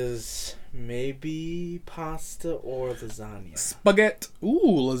episode is maybe pasta or lasagna. Spaghetti.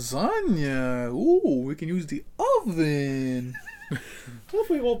 Ooh, lasagna. Ooh, we can use the oven.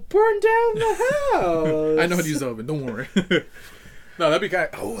 Hopefully we'll burn down the house. I know how to use the oven. Don't worry. No, that'd be kind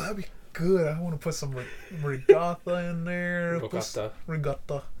of... Oh, that'd be good. I want to put some ricotta in there.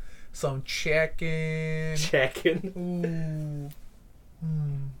 Ricotta. Some chicken. Chicken. Ooh.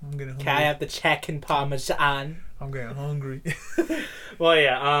 I'm getting hungry. Can I have the chicken parmesan? I'm getting hungry. Well,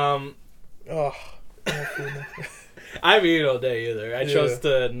 yeah. Oh. I haven't eaten all day either. I chose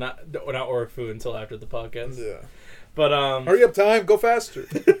to not order food until after the podcast. Yeah. But hurry up, time. Go faster.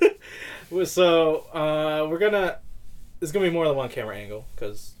 So it's gonna be more than one camera angle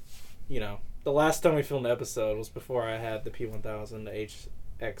because, the last time we filmed an episode was before I had the P1000,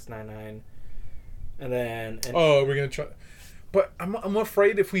 the HX99, and then. We're gonna try. But I'm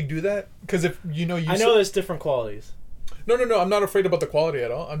afraid if we do that, because if I know there's different qualities. No. I'm not afraid about the quality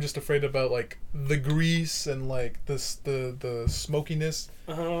at all. I'm just afraid about like the grease and like the smokiness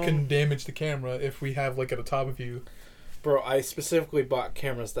can damage the camera if we have like at the top of you. Bro, I specifically bought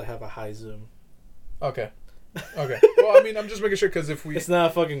cameras that have a high zoom. Okay. Well, I mean, I'm just making sure because if we... It's not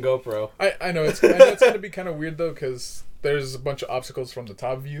a fucking GoPro. I know it's going to be kind of weird though because there's a bunch of obstacles from the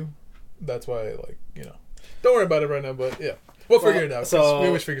top view. That's why, like, don't worry about it right now, but yeah. We'll figure it out. So we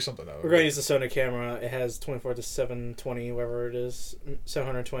always figure something out. We're going to use the Sony camera. It has 24 to 720, whatever it is,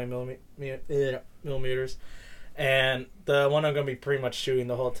 720 millimeters. And the one I'm going to be pretty much shooting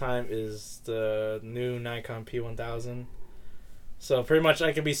the whole time is the new Nikon P1000. So pretty much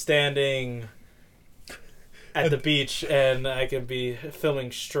I could be standing at the beach and I could be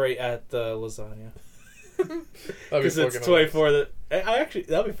filming straight at the lasagna. Because it's 24.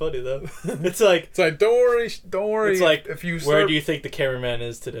 That'd be funny though. It's like don't worry. It's like, if you where do you think the cameraman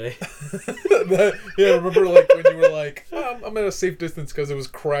is today? Yeah, remember like when you were like, I'm at a safe distance because it was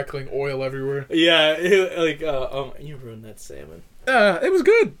crackling oil everywhere. Yeah, you ruined that salmon. It was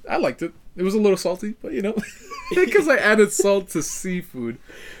good. I liked it. It was a little salty, but because I added salt to seafood.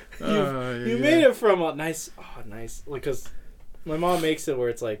 You made it from a nice, because my mom makes it where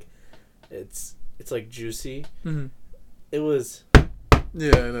it's like, it's like juicy. Mm-hmm. It was.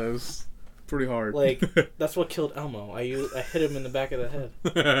 Yeah, it was pretty hard. Like that's what killed Elmo. I hit him in the back of the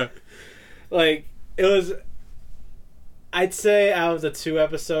head. Like it was. I'd say out of the 2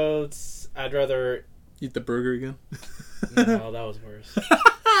 episodes, I'd rather eat the burger again. No, that was worse.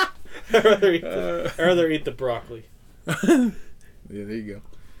 I'd rather eat the broccoli. Yeah, there you go.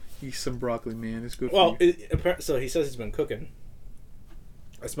 Eat some broccoli, man. It's good for you. So he says he's been cooking.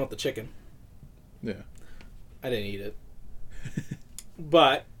 I smelled the chicken. Yeah. I didn't eat it.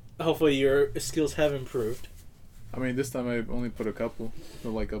 But hopefully your skills have improved. I mean, this time I only put a couple.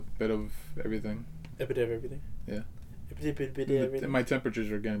 So like a bit of everything. A bit of everything? Yeah. A bit of everything. My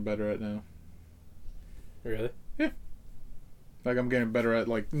temperatures are getting better right now. Really? Yeah. Like I'm getting better at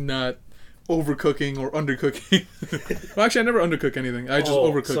like not overcooking or undercooking. Well, actually, I never undercook anything. I just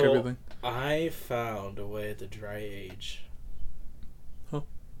overcook everything. I found a way to dry age. Huh?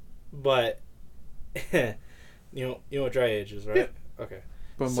 But you know what dry age is, right? Yeah. Okay.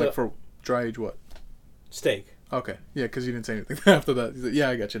 But like for dry age, what? Steak. Okay. Yeah, because you didn't say anything after that. Like, yeah,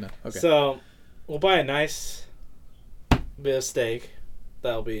 I got you now. Okay. So we'll buy a nice bit of steak.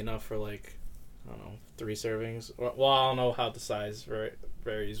 That'll be enough for like, I don't know, 3 servings. Well, I don't know how the size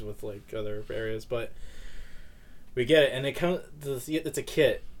varies with like other areas, but we get it, and it comes. It's a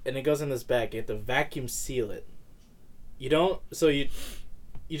kit, and it goes in this bag. You have to vacuum seal it. You don't. So you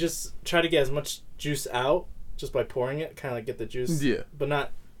just try to get as much juice out just by pouring it, kind of like get the juice. Yeah. But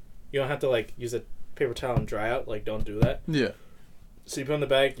not. You don't have to like use a paper towel and dry out. Like, don't do that. Yeah. So you put it in the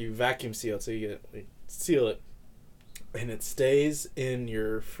bag. You vacuum seal it. So you seal it. And it stays in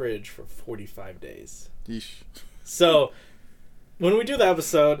your fridge for 45 days. Yeesh. So, when we do the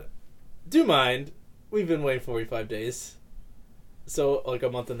episode, do mind, we've been waiting 45 days. So, like a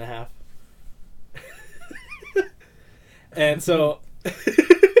month and a half. And so...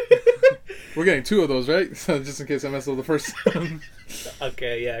 We're getting 2 of those, right? So just in case I mess up the first one.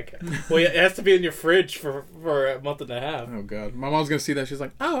 Okay, yeah. Okay. Well, yeah, it has to be in your fridge for a month and a half. Oh, God. My mom's going to see that. She's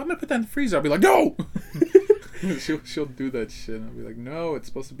like, oh, I'm going to put that in the freezer. I'll be like, no! she'll do that shit. And I'll be like, no, it's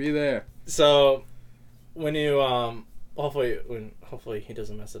supposed to be there. So, when you, hopefully he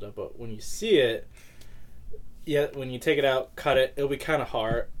doesn't mess it up, but when you see it, yeah, when you take it out, cut it, it'll be kind of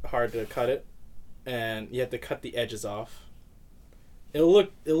hard to cut it, and you have to cut the edges off. It'll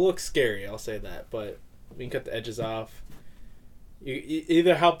look scary, I'll say that, but we can cut the edges off. You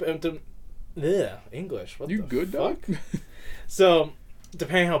either help him to... Yeah, English. What you the good, fuck? dog? So,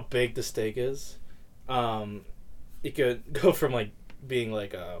 depending how big the steak is, it could go from, like, being,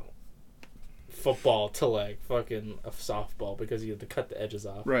 like, a football to, like, fucking a softball because you have to cut the edges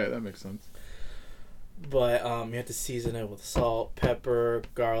off. Right, that makes sense. But, you have to season it with salt, pepper,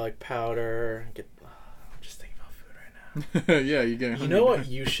 garlic powder. I'm just thinking about food right now. Yeah, you're getting hungry. You know what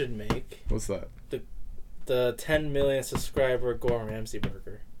you should make? What's that? The 10 million subscriber Gordon Ramsay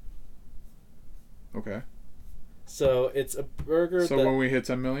burger. Okay. So it's a burger. So when we hit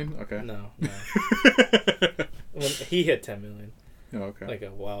 10 million, okay. No. When he hit 10 million. Oh, okay. Like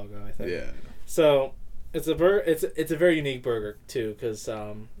a while ago, I think. Yeah. So it's a burger. It's a very unique burger too, because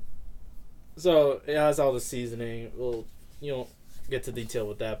so it has all the seasoning. Well, you don't get to detail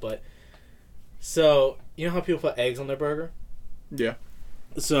with that, but so you know how people put eggs on their burger? Yeah.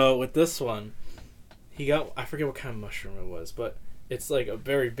 So with this one, I forget what kind of mushroom it was, but it's like a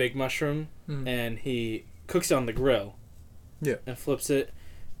very big mushroom, and he cooks it on the grill. Yeah. And flips it,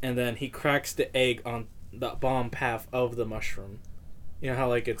 and then he cracks the egg on the bottom half of the mushroom. You know how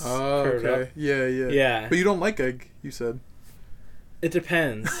like it's curved up? Yeah. Yeah. But you don't like egg, you said. It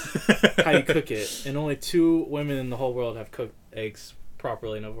depends how you cook it. And only 2 women in the whole world have cooked eggs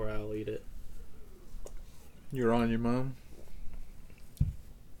properly, and over I'll eat it. You're on your mom?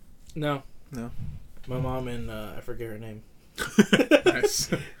 No. My mom and I forget her name.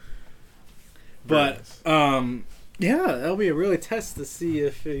 Nice. But yeah, that'll be a really test to see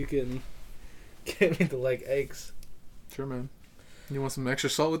if you can get me to like eggs. Sure, man. You want some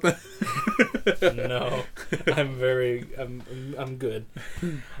extra salt with that? No, I'm good.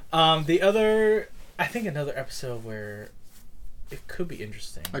 I think another episode where it could be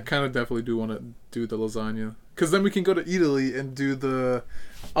interesting. I kind of definitely do want to do the lasagna. Because then we can go to Italy and do the...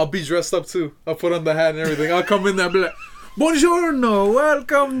 I'll be dressed up too. I'll put on the hat and everything. I'll come in there and be like, Buongiorno,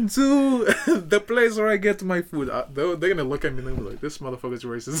 welcome to the place where I get my food. They're going to look at me and they'll be like, this motherfucker's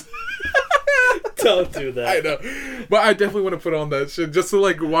racist. Don't do that. I know. But I definitely want to put on that shit just to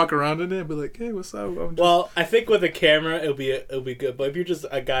like walk around in it and be like, hey, what's up? Well, I think with a camera, it'll be good. But if you're just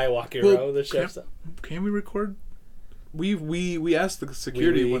a guy walking around with a chef's... Can we record? We asked the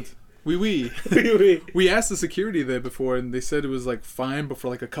security once. We asked the security there before, and they said it was like fine, but for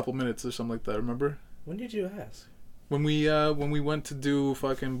like a couple minutes or something like that. Remember? When did you ask? When we went to do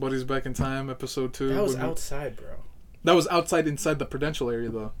fucking Buddies Back in Time episode 2. That was outside, bro. That was outside inside the Prudential area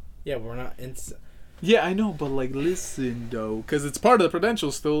though. Yeah, we're not inside. Yeah, I know, but like listen though, because it's part of the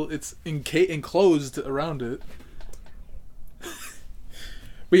Prudential still. It's enclosed around it.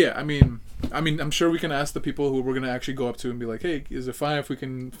 But yeah, I mean, I mean, I'm sure we can ask the people who we're gonna actually go up to and be like, "Hey, is it fine if we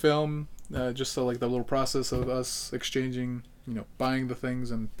can film just so like the little process of us exchanging, buying the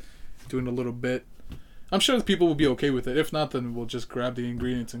things and doing a little bit?" I'm sure the people will be okay with it. If not, then we'll just grab the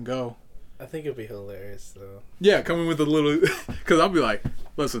ingredients and go. I think it'd be hilarious though. Yeah, coming with a little, because I'll be like,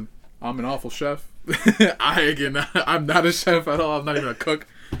 "Listen, I'm an awful chef. I'm not a chef at all. I'm not even a cook.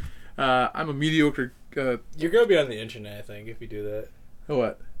 I'm a mediocre." You're gonna be on the internet, I think, if you do that.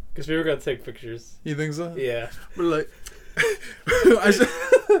 What? Because we were gonna take pictures. You think so? Yeah. We're like,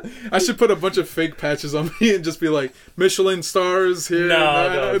 I should put a bunch of fake patches on me and just be like, Michelin stars here.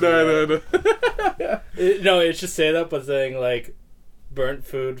 No. No. It should say that, but saying like, burnt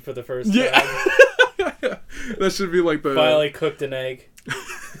food for the first time. Yeah. That should be like the finally cooked an egg.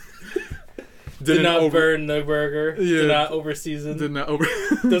 Did not burn the burger. Yeah. Did not over season. Did not over.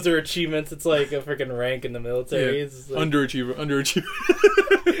 Those are achievements. It's like a freaking rank in the military. Yeah. It's like, Underachiever.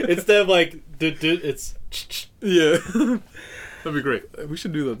 instead of like, it's. Yeah. That'd be great. We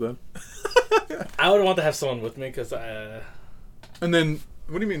should do that then. I would want to have someone with me because And then,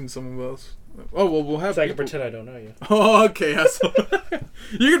 what do you mean someone else? Oh, well, we'll have. So I can pretend I don't know you. Oh, okay.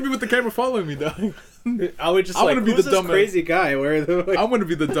 You're gonna be with the camera following me, dog. I would just. I want to be the dumb crazy guy. Where I want to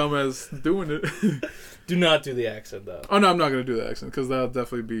be the dumbass doing it. Do not do the accent though. Oh no, I'm not gonna do the accent because that'll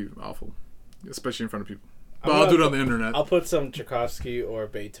definitely be awful, especially in front of people. But I'll do it on the internet. I'll put some Tchaikovsky or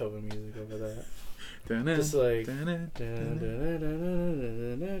Beethoven music over that. Just like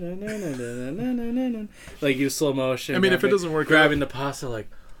like use slow motion. I mean, if it doesn't work, grabbing the pasta like.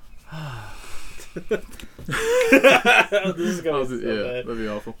 This is gonna be so bad. That'd be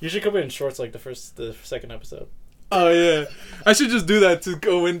awful. You should come in shorts like the second episode. Oh yeah, I should just do that to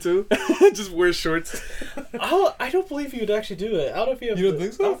go into. Just wear shorts. I don't believe you'd actually do it. I don't know if you have. You don't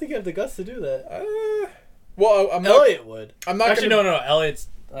think so? I don't think you have the guts to do that. Well, I'm not. Elliot would. I'm not. Actually, no. Elliot's.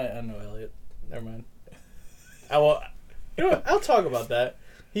 I know Elliot. Never mind. I will. You know what? I'll talk about that.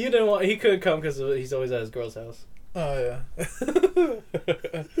 He didn't want. He couldn't come because he's always at his girl's house. Oh yeah.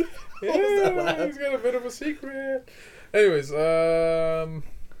 Yeah, he's got a bit of a secret. Anyways,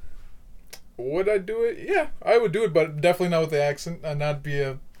 would I do it? Yeah, I would do it, but definitely not with the accent and not be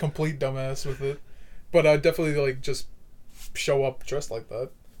a complete dumbass with it. But I'd definitely like just show up dressed like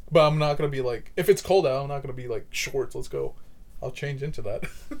that. But I'm not gonna be like, if it's cold out, I'm not gonna be like shorts. Let's go. I'll change into that.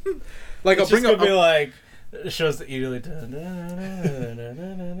 Like it's I'll bring up. Be like. It shows the eagerly.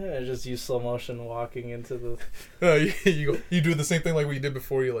 I just use slow motion walking into the. You do the same thing like what you did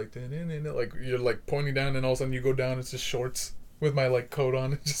before. You like you're like pointing down, and all of a sudden you go down. It's just shorts with my like coat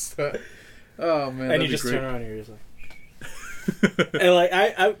on. It's just that. Oh man! And you just turn around and you're just like. And like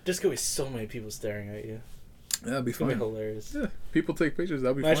I just gonna be so many people staring at you. That'd be fun. Be fun. hilarious. Yeah, people take pictures.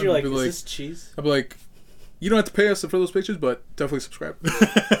 That'd be fun. Imagine you're like, is this cheese? I'd be like, you don't have to pay us for those pictures, but definitely subscribe.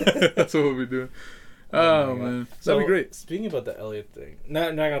 That's what we'll be doing. Oh man, that'd be great. Speaking about the Elliot thing,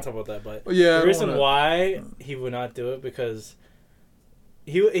 not gonna talk about that, but yeah, the reason why he would not do it because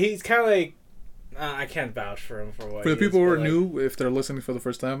he's kind of like I can't vouch for him for what. For the people who are new, if they're listening for the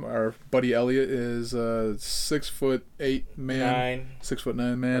first time, our buddy Elliot is a 6'8" man,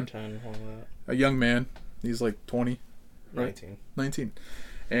 6'9" man, 10, a young man. He's like 20, right? 19.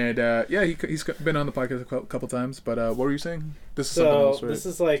 And yeah, he's been on the podcast a couple times. But what were you saying? This is something else, right? This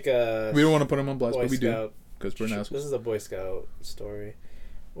is like a. We don't want to put him on blast, but we do because we're assholes. This is a Boy Scout story,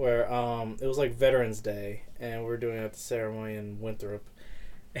 where it was like Veterans Day, and we're doing it at the ceremony in Winthrop,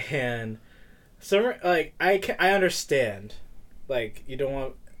 and like I understand, like you don't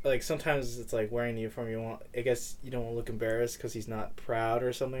want like sometimes it's like wearing the uniform you want. I guess you don't want to look embarrassed because he's not proud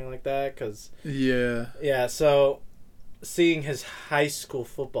or something like that. Cause yeah. So. Seeing his high school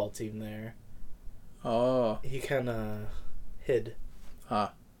football team there, he kind of hid.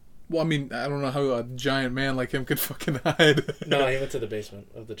 Well, I mean, I don't know how a giant man like him could fucking hide. No, he went to the basement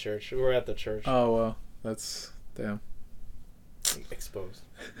of the church. We were at the church. Oh, well, that's damn exposed.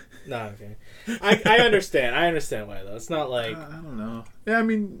 No, okay. I understand. I understand why though. It's not like I don't know. Yeah, I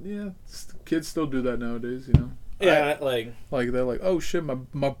mean, yeah, kids still do that nowadays, you know. Yeah, like they're like, oh shit,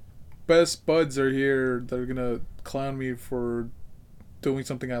 my best buds are here. They're gonna clown me for doing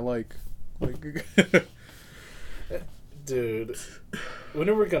something I like. Dude, when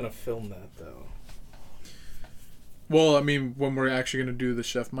are we gonna film that though? Well, I mean, when we're actually gonna do the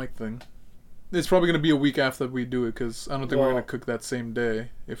Chef Mike thing, it's probably gonna be a week after we do it because I don't think we're gonna cook that same day.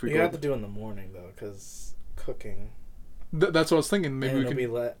 If we have to do it in the morning though, because cooking. That's what I was thinking. Maybe we can be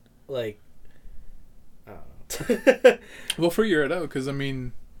like. I don't know. We'll figure it out because I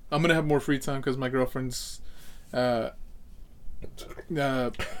mean, I'm gonna have more free time because my girlfriend's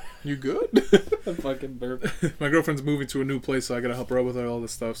You good? I fucking burp. My girlfriend's moving to a new place, so I gotta help her out with all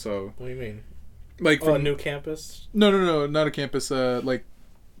this stuff. So. What do you mean? Like from a new campus? No, not a campus. Like,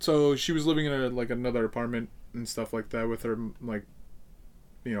 so she was living in another apartment and stuff like that with her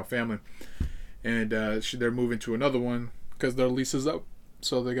family, and they're moving to another one because their lease is up,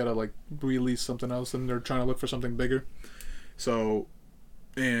 so they gotta like release something else, and they're trying to look for something bigger. So,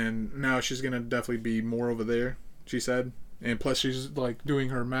 and now she's gonna definitely be more over there. She said. And plus, she's like doing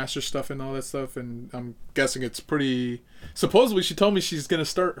her master stuff and all that stuff, and I'm guessing it's pretty. Supposedly, she told me she's gonna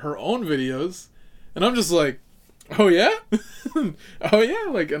start her own videos, and I'm just like, oh yeah, oh yeah,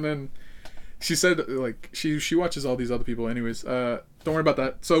 like, and then she said like she watches all these other people, anyways. Don't worry about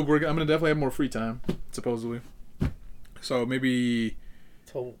that. So I'm gonna definitely have more free time, supposedly. So maybe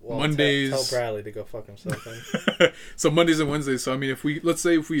Mondays. Tell Bradley to go fuck himself. Then. So Mondays and Wednesdays. So I mean, if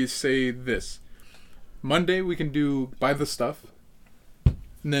we say this. Monday we can buy the stuff,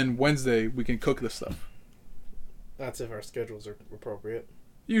 and then Wednesday we can cook the stuff. That's if our schedules are appropriate.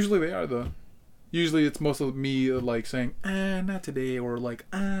 Usually they are though. Usually it's most of me like saying, not today, or like,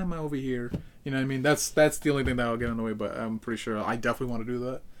 I'm over here. You know what I mean? That's the only thing that I'll get in the way, but I'm pretty sure I definitely want to do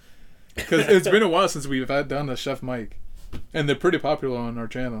that. Because it's been a while since we've done the Chef Mike, and they're pretty popular on our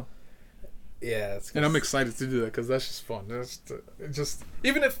channel. Yeah, and I'm excited to do that because that's just fun. That's just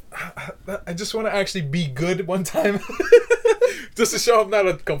even if I just want to actually be good one time, just to show I'm not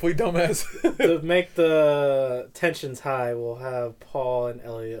a complete dumbass. To make the tensions high, we'll have Paul and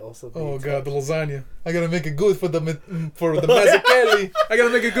Elliot also. Oh god, the lasagna! I gotta make it good for the Mazzucchelli. I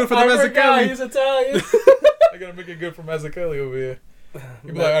gotta make it good for the Mazzucchelli. He's Italian. I gotta make it good for Mazzucchelli over here.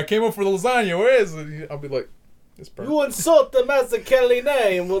 He'll be like, I came up for the lasagna. Where is it? I'll be like. You insult the Mazzucchelli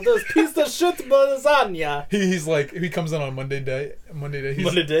name with this piece of shit lasagna. He's like, he comes in on Monday day. Monday day.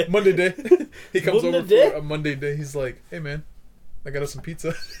 He comes over for a Monday day. He's like, hey man, I got us some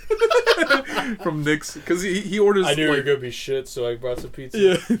pizza from Nick's because he orders. I knew you were gonna be shit, so I brought some pizza.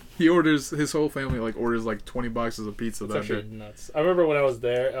 Yeah, he orders. His whole family orders 20 boxes of pizza. That's actually nuts. I remember when I was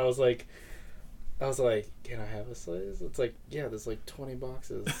there, I was like, can I have a slice? It's like, yeah, there's 20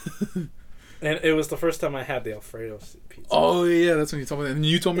 boxes. And it was the first time I had the Alfredo pizza. Oh, yeah, that's when you told me that. And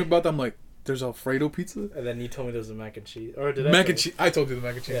you told me about that. I'm like, there's Alfredo pizza? And then you told me there was a mac and cheese. Or did mac and cheese. I told you the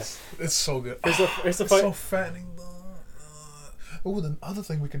mac and cheese. Yeah. It's so good. It's so fattening. Oh, the other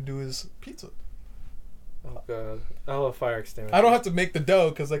thing we can do is pizza. Oh, God. I'll have a fire extinguisher. I don't have to make the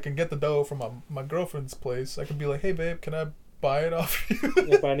dough because I can get the dough from my girlfriend's place. I can be like, hey, babe, can I buy it off you?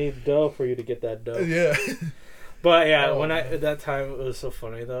 If I need dough for you to get that dough. Yeah. But yeah, at that time it was so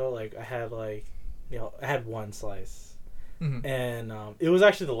funny though. I had I had one slice, and it was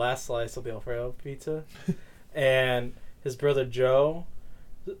actually the last slice of the Alfredo pizza, and his brother Joe.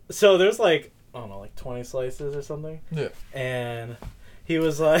 So there's 20 slices or something. Yeah. And he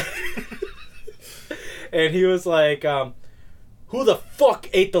was like, who the fuck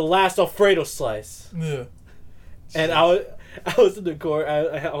ate the last Alfredo slice? Yeah. And I was in the corner.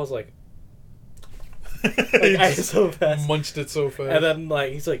 I was like. I so fast. Munched it so fast. And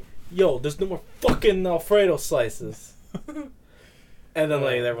then he's like, yo, there's no more fucking Alfredo slices. And then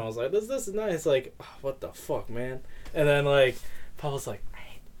everyone was like, this is nice. Like, oh, what the fuck, man? And then Paul was like,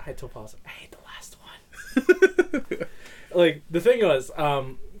 I told Paul, I hate the last one. The thing was,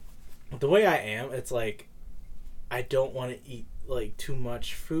 the way I am, it's I don't want to eat too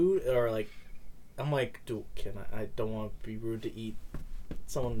much food, or I'm like, dude, I don't want to be rude to eat.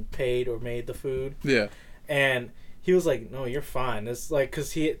 Someone paid or made the food. Yeah. And he was like, no, you're fine. It's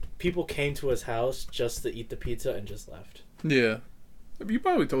because people came to his house just to eat the pizza and just left. Yeah. You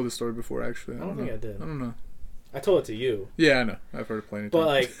probably told this story before, actually. I don't think I did. I don't know. I told it to you. Yeah, I know. I've heard it plenty of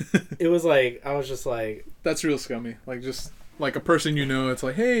times. But it was I was just like. That's real scummy. Just a person it's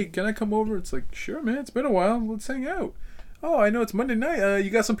like, hey, can I come over? It's like, sure, man. It's been a while. Let's hang out. Oh, I know it's Monday night. You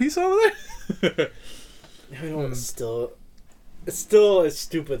got some pizza over there? It's still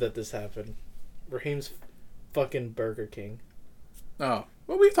stupid that this happened. Raheem's fucking Burger King. Oh.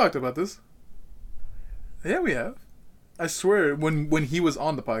 Well, we've talked about this. Yeah, we have. I swear, when he was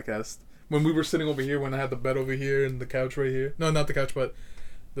on the podcast, when we were sitting over here, when I had the bed over here and the couch right here. No, not the couch, but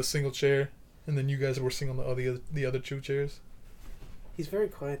the single chair. And then you guys were sitting on the other two chairs. He's very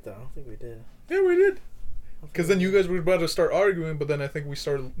quiet, though. I don't think we did. Yeah, we did. Because then you guys were about to start arguing, but then I think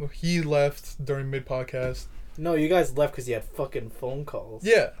he left during mid-podcast. No, you guys left because you had fucking phone calls.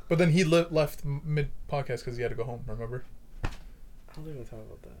 Yeah, but then he left mid-podcast because he had to go home, remember? I don't even talk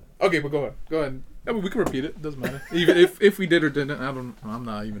about that. Okay, but go ahead. Go ahead. I mean, we can repeat it. Doesn't matter. Even if we did or didn't, I'm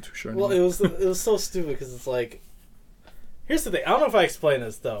not even too sure anymore. Well, it was so stupid because it's here's the thing. I don't know if I explained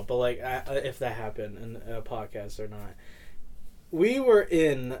this, though, but if that happened in a podcast or not. We were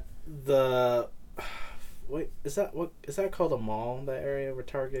in the wait, is that called a mall? That area where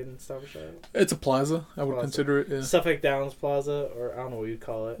Target and Stop and Shop? It's a plaza. I would consider it. Yeah. Suffolk Downs Plaza, or I don't know what you'd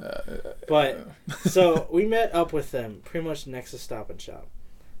call it. But so we met up with them pretty much next to Stop and Shop.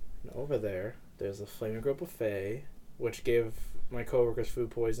 And over there's a Flaming Grill buffet, which gave my coworkers food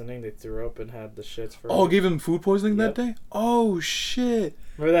poisoning. They threw up and had the shits for. Oh, gave them food poisoning that day? Oh shit!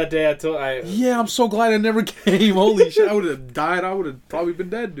 Remember that day Yeah, I'm so glad I never came. Holy shit! I would have died. I would have probably been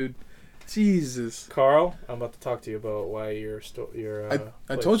dead, dude. Jesus. Carl, I'm about to talk to you about why your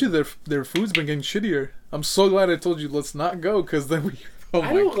I told you their food's been getting shittier. I'm so glad I told you let's not go, because then we. Oh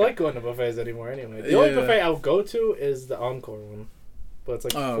I don't like going to buffets anymore. Anyway, the only buffet I'll go to is the Encore one, but it's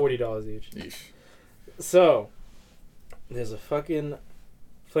like $40 each. Yeesh. So there's a fucking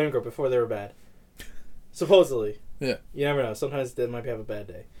Flame Grill before they were bad. Supposedly. Yeah. You never know. Sometimes they might have a bad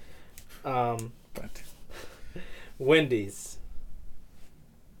day. Wendy's.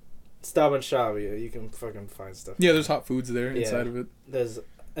 Stop and Shop. You can fucking find stuff. Yeah, there's hot foods there inside of it.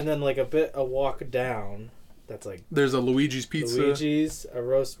 And then like a walk down. That's like there's a Luigi's Pizza. Luigi's, a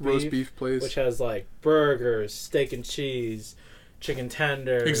roast beef place, which has like burgers, steak and cheese, chicken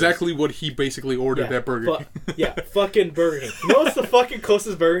tenders. Exactly what he basically ordered at Burger King. Yeah, fucking Burger King. You know what's the fucking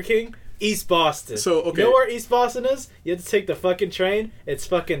closest Burger King? East Boston. So, okay. You know where East Boston is? You have to take the fucking train. It's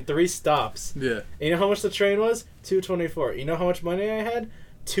fucking 3 stops. Yeah. And you know how much the train was? $2.24. You know how much money I had?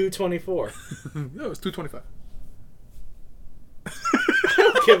 $2.24. No, it's $2.25. I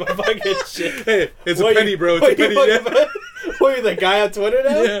don't give a fucking shit. Hey, it's a penny, bro. It's a penny. Yeah. What, are you the guy on Twitter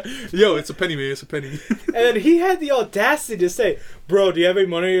now? Yeah. Yo, it's a penny, man. It's a penny. And then he had the audacity to say, bro, do you have any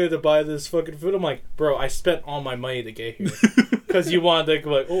money to buy this fucking food? I'm like, bro, I spent all my money to get here. Because you wanted to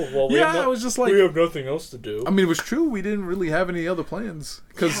go like, oh, well, I was just like, we have nothing else to do. I mean, it was true. We didn't really have any other plans.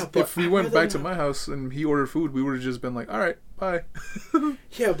 Because if we went back to my house and he ordered food, we would have just been like, all right, bye.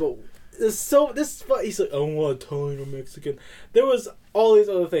 Yeah, but he's like, I don't want Italian or Mexican. There was all these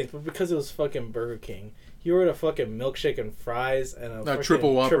other things, but because it was fucking Burger King, you ordered a fucking milkshake and fries and a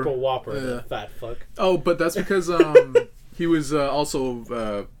triple Whopper. Yeah. Fat fuck. Oh, but that's because he was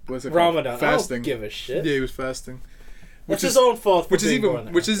also Ramadan. Fasting. I don't give a shit. Yeah, he was fasting. That's his own fault. Which is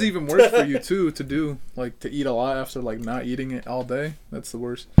even worse for you too to do, like to eat a lot after like not eating it all day. That's the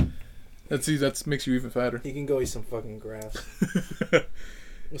worst. That makes you even fatter. You can go eat some fucking grass.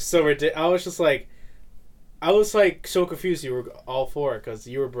 So ridiculous. I was so confused. You were all for it because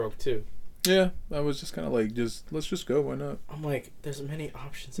you were broke too. Yeah, I was just kind of like, let's just go. Why not? I'm like, there's many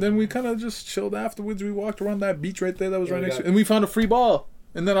options. Then we kind of just chilled afterwards. We walked around that beach right there that was right next to it. And we found a free ball.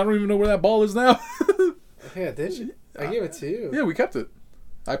 And then I don't even know where that ball is now. Yeah, did you? I gave it to you. Yeah, we kept it.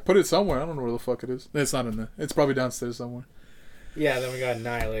 I put it somewhere. I don't know where the fuck it is. It's not in there. It's probably downstairs somewhere. Yeah, then we got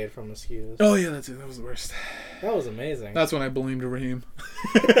annihilated from mosquitoes. Oh, yeah, that's it. That was the worst. That was amazing. That's when I blamed Raheem.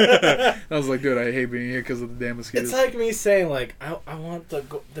 I was like, dude, I hate being here because of the damn mosquitoes. It's like me saying, like, I want the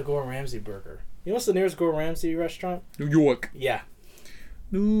Gordon Ramsay burger. You know what's the nearest Gordon Ramsay restaurant? New York. Yeah.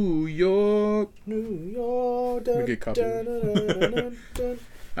 New York. New York. We get copied.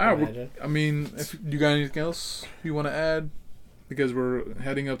 I mean, if you got anything else you want to add? Because we're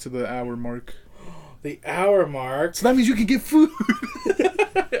heading up to the hour mark. The hour mark? So that means you can get food.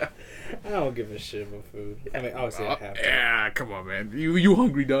 I don't give a shit about food. I mean, obviously I have to. Yeah, come on, man. You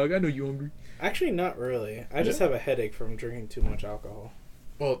hungry, dog. I know you hungry. Actually, not really. I just have a headache from drinking too much alcohol.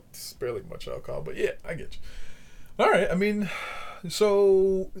 Well, it's barely much alcohol, but yeah, I get you. All right, I mean,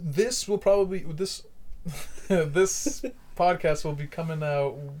 so this will probably... This podcast will be coming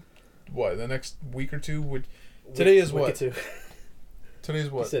out, what, the next week or two? Today is what? Wicked 2.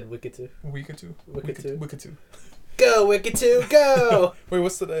 Today's what? You said Wicked 2. Wicked 2? Wicked 2. Wicked 2. Go, Wicked 2, go! Wait,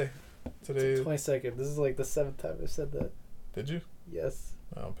 what's today? Today... 22nd. This is like the 7th time I've said that. Did you? Yes.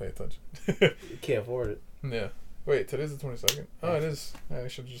 I don't pay attention. You can't afford it. Yeah. Wait, today's the 22nd? Oh, it is. I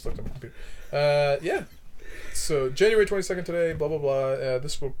should have just looked at my computer. Yeah. So, January 22nd today, blah, blah, blah.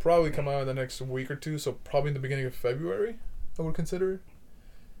 This will probably come out in the next week or two, so probably in the beginning of February, I would consider.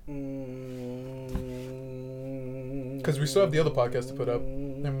 Because we still have the other podcast to put up.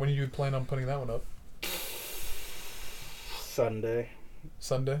 And when do you plan on putting that one up? Sunday.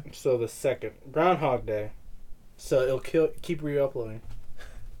 So the 2nd. Groundhog Day. So it'll keep re-uploading.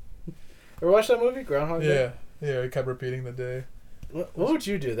 Ever watch that movie, Groundhog Day? Yeah, I kept repeating the day. What would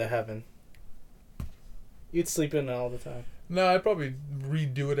you do that happened? You'd sleep in all the time. No, I'd probably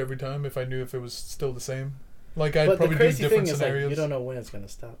redo it every time if I knew if it was still the same. Like, I'd but probably the crazy do different thing scenarios. Is, like, you don't know when it's going to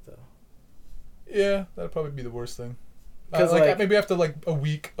stop, though. Yeah, that'd probably be the worst thing. Because maybe after, like, a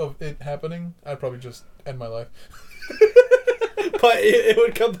week of it happening, I'd probably just end my life. But it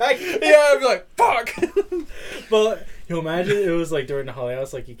would come back. Yeah, I'd be like, fuck! Well, You imagine it was like during the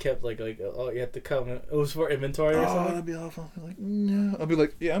holidays, like you kept like oh you have to come. It was for inventory or something. That'd be awful. Like no, I'll be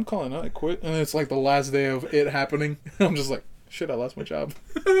like yeah, I'm calling out. I quit, and it's like the last day of it happening. I'm just like shit. I lost my job.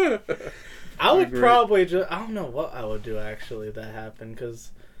 I would probably just I don't know what I would do actually if that happened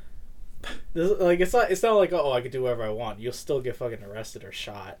because. Like it's not like I could do whatever I want. You'll still get fucking arrested or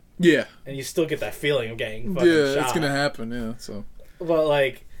shot. Yeah, and you still get that feeling of getting fucking shot. Yeah, it's gonna happen. Yeah, so. But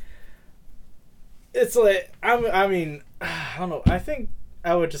like, it's like I mean, I don't know. I think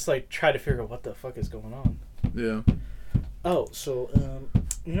I would just like try to figure out what the fuck is going on. Yeah. Oh, so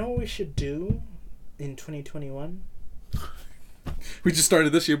you know what we should do in 2021? We just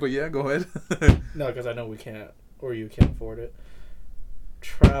started this year, but yeah, go ahead. No, because I know we can't, or you can't afford it.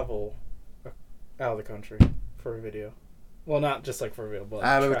 Travel out of the country for a video. Well, not just like for a video, but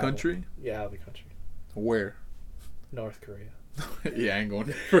out of the country? Yeah, out of the country. Where? North Korea. Yeah, I ain't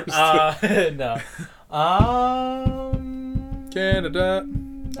going first. No. Canada.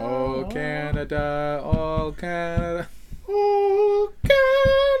 No. Oh, Canada. Oh, Canada. Oh,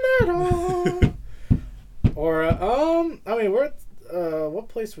 Canada. Or, I mean, what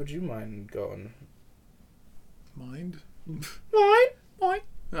place would you mind going? Mind? Mine?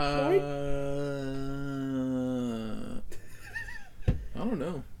 I don't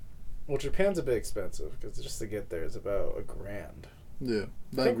know. Well, Japan's a bit expensive because just to get there is about $1,000. Yeah.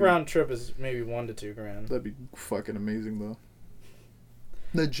 I think round trip is maybe $1,000 to $2,000. That'd be fucking amazing, though.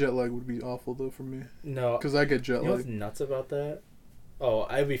 That jet lag would be awful, though, for me. No. Because I get jet lag. You know what's nuts about that? Oh,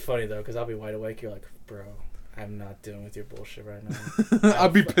 I'd be funny, though, because I'll be wide awake. You're like, bro, I'm not dealing with your bullshit right now.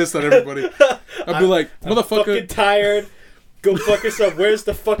 I'd be pissed at everybody. I'd be like, motherfucker. I'm fucking tired. Go fuck yourself. Where's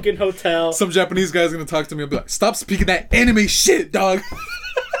the fucking hotel? Some Japanese guy's gonna talk to me. I'll be like, stop speaking that anime shit, dog.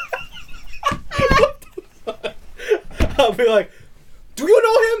 I'll be like, do you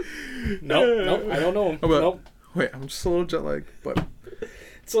know him? Nope, I don't know him. Nope. Wait, I'm just a little jet lagged, but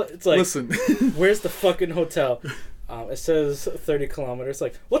it's like, listen, where's the fucking hotel? It says 30 kilometers.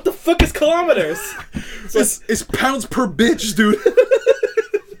 Like, what the fuck is kilometers? It's pounds per bitch, dude.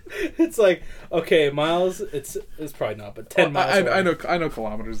 It's like, okay, miles. It's probably not, but 10 miles. I know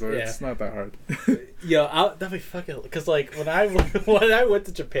kilometers though. Yeah. It's not that hard. Yo, that'd be fucking. Because like when I went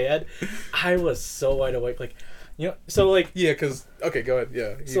to Japan, I was so wide awake. Like, you know, so like yeah, because okay, go ahead.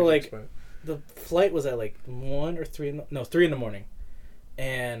 Yeah. So like, the flight was at like 1 or 3 3 in the morning,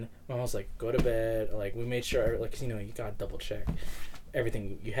 and my mom was like, go to bed. Like we made sure, like you know, you gotta double check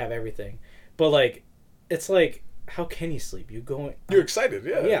everything. You have everything, but like, it's like. How can you sleep? You're excited,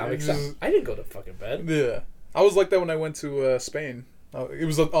 yeah. Yeah, I'm excited. I didn't go to fucking bed. Yeah. I was like that when I went to Spain. It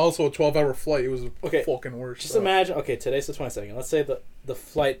was also a 12-hour flight. It was fucking worse. Just imagine, okay, today's the 22nd. Let's say the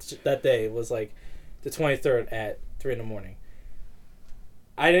flight that day was like the 23rd at 3 in the morning.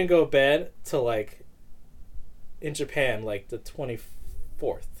 I didn't go to bed till like in Japan, like the 24th.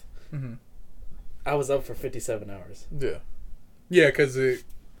 Mm-hmm. I was up for 57 hours. Yeah. Yeah, because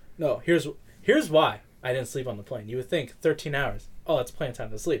No, here's why. I didn't sleep on the plane. You would think 13 hours. Oh, that's plenty of time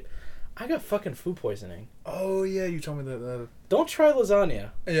to sleep. I got fucking food poisoning. Oh, yeah, you told me that. Don't try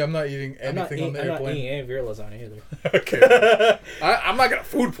lasagna. Yeah, I'm not eating anything on the airplane. I'm not eating any of your lasagna either. Okay. I'm not going to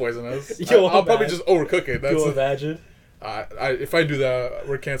food poison us. I'll probably just overcook it. That's you imagine? If I do that,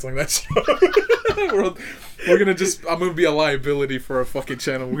 we're canceling that show. we're going to just... I'm going to be a liability for a fucking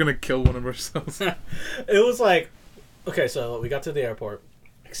channel. We're going to kill one of ourselves. It was like... Okay, so we got to the airport.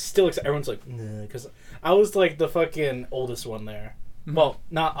 Still excited. Everyone's like, nah, because I was like the fucking oldest one there. Mm-hmm. Well,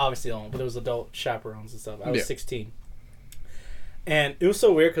 not obviously old, but there was adult chaperones and stuff. I was 16. And it was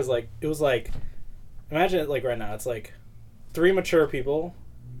so weird because like it was like, imagine it like right now. It's like 3 mature people.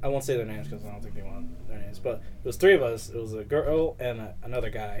 I won't say their names because I don't think they want their names. But it was 3 of us. It was a girl and another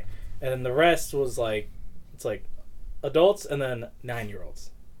guy, and then the rest was like, it's like adults and then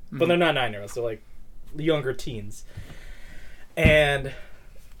 9-year-olds. Mm-hmm. But they're not 9-year-olds. They're like younger teens. And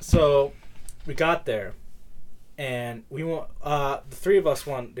so we got there, and we want the 3 of us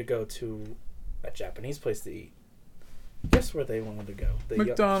wanted to go to a Japanese place to eat. Guess where they wanted to go?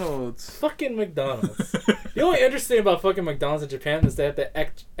 McDonald's. Fucking McDonald's. The only interesting about fucking McDonald's in Japan is they have the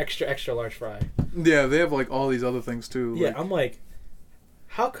extra large fry. Yeah, they have like all these other things too. Yeah, I'm like,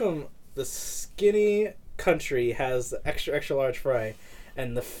 how come the skinny country has the extra large fry,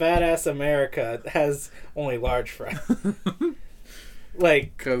 and the fat ass America has only large fry?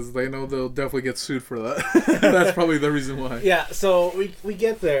 Like, because they know they'll definitely get sued for that. That's probably the reason why. Yeah, so we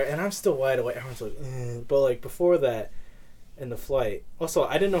get there, and I'm still wide awake. Everyone's like, but like before that, in the flight, also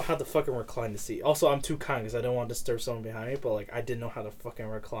I didn't know how to fucking recline the seat. Also, I'm too kind because I don't want to disturb someone behind me. But like, I didn't know how to fucking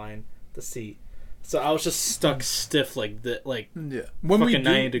recline the seat, so I was just stuck stiff like that, like yeah. When fucking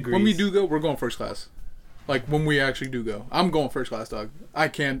 90 degrees. When we do go, we're going first class. Like when we actually do go, I'm going first class, dog. I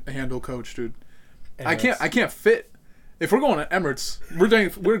can't handle coach, dude. Emirates. I can't fit. If we're going to Emirates,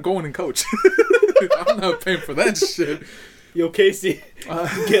 we're going in coach. I'm not paying for that shit. Yo, Casey,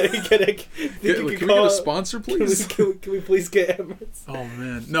 Can we get a sponsor, please? Can we please get Emirates? Oh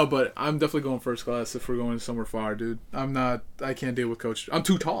man, no, but I'm definitely going first class if we're going somewhere far, dude. I can't deal with coach. I'm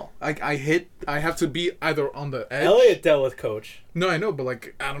too tall. I have to be either on the edge. Elliot dealt with coach. No, I know, but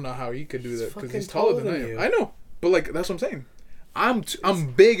like I don't know how he could do that because he's fucking taller than I taller am. than I know, but like that's what I'm saying.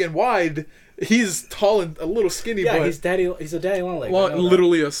 I'm big and wide. He's tall and a little skinny. Yeah, but he's a daddy long leg.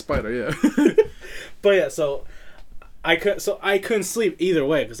 literally a spider. Yeah. But yeah, so I couldn't sleep either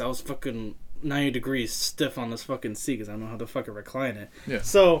way because I was fucking 90 degrees stiff on this fucking seat because I don't know how to fucking recline it. Yeah.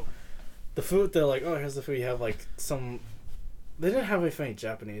 So the food, they're like, oh, here's the food. You have like some. They didn't have any funny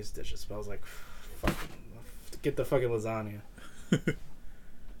Japanese dishes, but I was like, fucking get the fucking lasagna.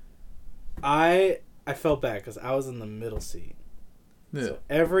 I felt bad because I was in the middle seat. Yeah. So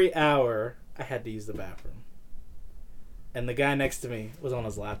every hour I had to use the bathroom, and the guy next to me was on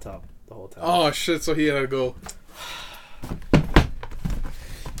his laptop the whole time. Oh shit! So he had to go.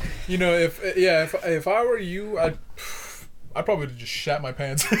 You know, if I were you, I'd probably just shat my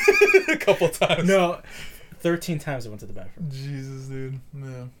pants a couple times. No, 13 times I went to the bathroom. Jesus, dude.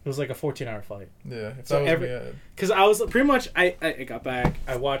 Yeah. It was like a 14-hour flight. Yeah. If So that was me, because I was pretty much I got back.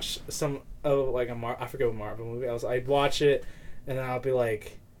 I watched some like I forget what Marvel movie. I'd watch it, and then I'll be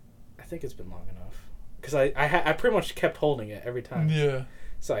like, I think it's been long enough. Because I pretty much kept holding it every time. Yeah.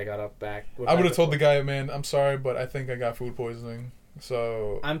 So I got up back. I would have told the guy, man, I'm sorry, but I think I got food poisoning.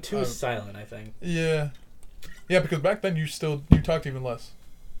 So I'm too silent, I think. Yeah. Yeah, because back then you talked even less.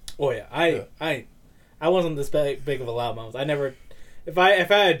 Oh yeah, I wasn't this big of a loudmouth. I never, if I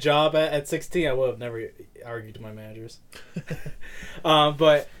had a job at 16, I would have never argued to my managers.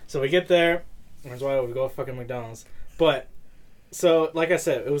 But so we get there, that's why we go to fucking McDonald's. But so like I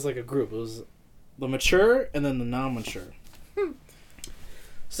said, it was like a group. It was the mature and then the non-mature.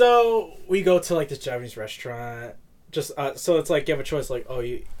 So we go to like this Japanese restaurant. Just so it's like you have a choice. Like, oh,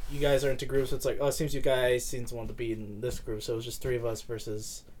 you guys are into groups. So it's like, oh, it seems you guys seem to want to be in this group. So it was just 3 of us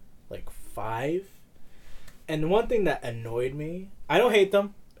versus like 5. And one thing that annoyed me, I don't hate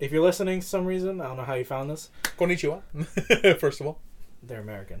them. If you're listening for some reason, I don't know how you found this. Konnichiwa. First of all, they're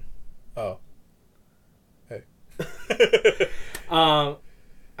American. Oh. Hey. I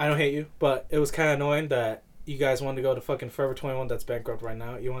don't hate you, but it was kind of annoying that you guys wanted to go to fucking Forever 21 that's bankrupt right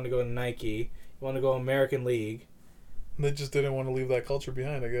now. You want to go to Nike. You want to go American League. They just didn't want to leave that culture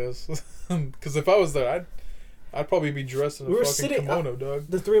behind, I guess. Because if I was there, I'd probably be dressed in a fucking kimono, dog.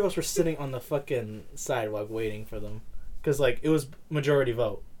 The 3 of us were sitting on the fucking sidewalk waiting for them. Because, like, it was majority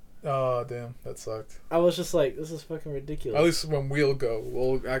vote. Oh, damn. That sucked. I was just like, this is fucking ridiculous. At least when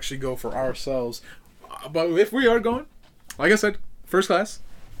we'll actually go for ourselves. But if we are going, like I said, first class,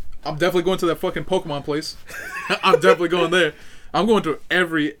 I'm definitely going to that fucking Pokemon place. I'm definitely going there. I'm going to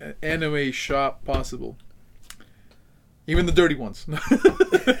every anime shop possible. Even the dirty ones.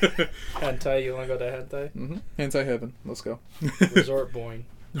 Hentai, you want to go to Hentai? Mm-hmm. Hentai heaven. Let's go. Resort Boing.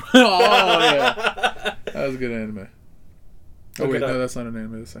 Oh, yeah. That was a good anime. Oh, Look wait, it up. no, that's not an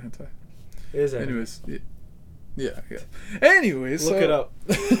anime. That's a hentai. It is anime. Anyways. Yeah. Anyways. Look it up.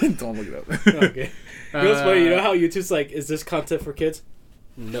 Don't look it up. Okay. You know what's funny? You know how YouTube's like, is this content for kids?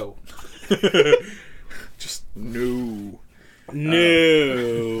 No. Just no.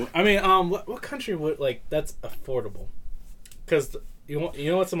 No. I mean, what country would, like, that's affordable? Because you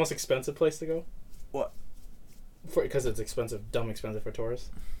know what's the most expensive place to go? What? Because it's expensive, dumb expensive for tourists.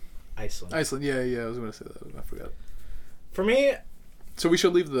 Iceland. Iceland, yeah, I was gonna say that. I forgot. For me, so we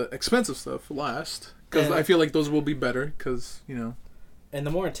should leave the expensive stuff last because I feel like those will be better because And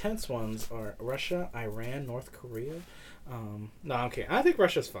the more intense ones are Russia, Iran, North Korea. No, okay. I think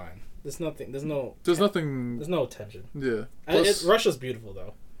Russia's fine. There's nothing. There's no tension. Yeah. Russia's beautiful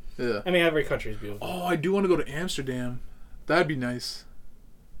though. Yeah. I mean, every country is beautiful. Oh, I do want to go to Amsterdam. That'd be nice.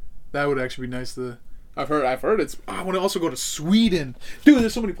 That would actually be nice to. I've heard it's. I want to also go to Sweden, dude.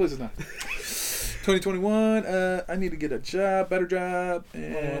 There's so many places now. 2021. I need to get a better job,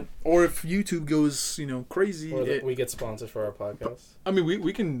 or if YouTube goes, crazy, or we get sponsors for our podcast. I mean,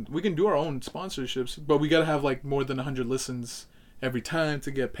 we can do our own sponsorships, but we gotta have like more than 100 listens every time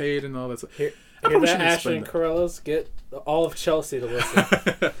to get paid and all that stuff. Hear that, Ashton Corellas? Get all of Chelsea to listen.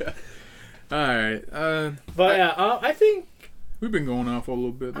 All right. But I think we've been going on for a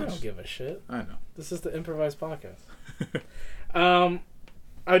little bit. I don't give a shit. I know. This is the improvised podcast. I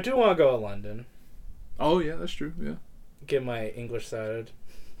do want to go to London. Oh yeah, that's true. Yeah. Get my English started.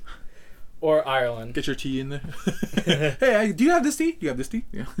 Or Ireland. Get your tea in there. Hey, do you have this tea? Do you have this tea?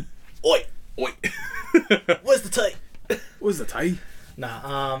 Yeah. Oi! Oi. Where's the tight? What's the tie?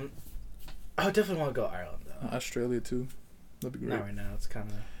 Nah, I definitely want to go Ireland though. Australia too. That'd be great. Not right now. It's kind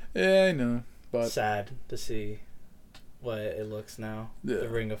of Yeah, I know, but sad to see what it looks now. Yeah. The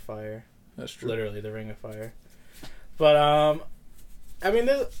Ring of Fire. that's true. Literally the Ring of Fire. But I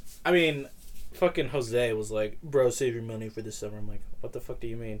mean, fucking Jose was like, "Bro, save your money for this summer." I'm like, "What the fuck do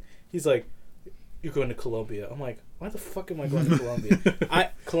you mean?" He's like, "You're going to Colombia." I'm like, "Why the fuck am I going to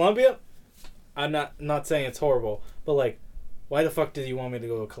Colombia?" Colombia. I'm not saying it's horrible, but like, why the fuck did you want me to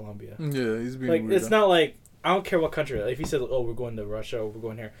go to Colombia? Yeah, he's being Like, weird. it's not like I don't care what country. If he said, "Oh, we're going to Russia," or "We're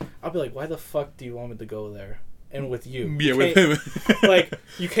going here," I'll be like, "Why the fuck do you want me to go there?" And with you, Yeah, with him. like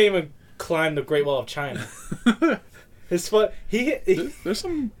you can't even climb the Great Wall of China. His foot. There's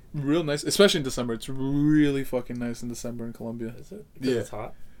some real nice, especially in December. It's really fucking nice in December in Colombia. Is it? Because it's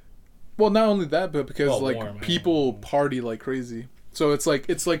hot. Well, not only that, but because like warm, people party like crazy. So it's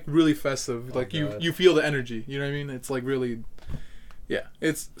like really festive. Like you feel the energy. You know what I mean? It's like really, yeah.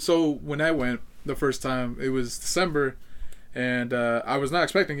 It's so when I went the first time, it was December, and I was not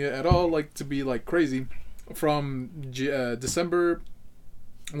expecting it at all. Like to be like crazy from December.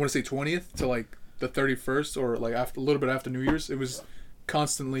 I want to say 20th to like the 31st, or like after a little bit after New Year's. It was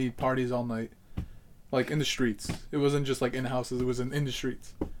constantly parties all night, like in the streets. It wasn't just like in houses. It was in the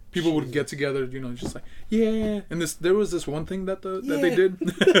streets. People would get together, you know, just like yeah. And there was this one thing that they did.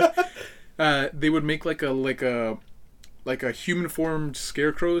 They would make like a human formed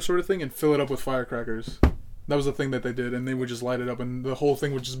scarecrow sort of thing and fill it up with firecrackers. That was the thing that they did, and they would just light it up, and the whole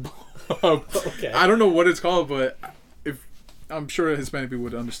thing would just blow up. Okay. I don't know what it's called, but if I'm sure Hispanic people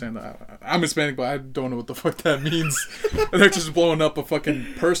would understand that. I'm Hispanic, but I don't know what the fuck that means. And they're just blowing up a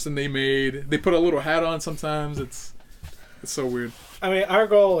fucking person they made. They put a little hat on sometimes. It's so weird. I mean, our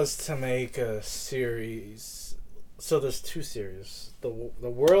goal is to make a series. So there's two series: the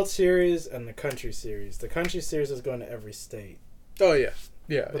World Series and the Country Series. The Country Series is going to every state. Oh yeah,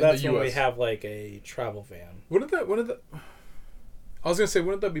 yeah. But that's when we have like a travel van. Wouldn't that? I was gonna say,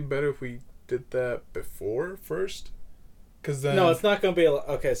 wouldn't that be better if we did that before first? Because then no, it's not gonna be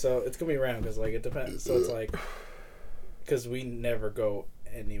okay. So it's gonna be random because like it depends. So it's like because we never go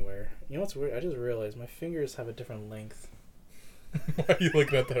anywhere. You know what's weird? I just realized my fingers have a different length. Why are you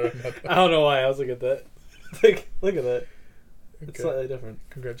looking at that right now? I don't know why I was looking at that. Like, look at that. Okay. It's slightly different.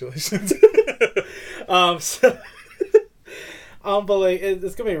 Congratulations. So, but like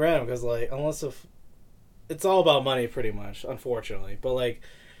it's gonna be random because like unless if it's all about money pretty much, unfortunately. But like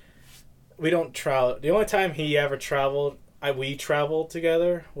we don't travel. The only time he ever traveled, we traveled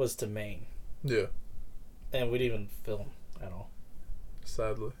together was to Maine. Yeah. And we didn't even film at all.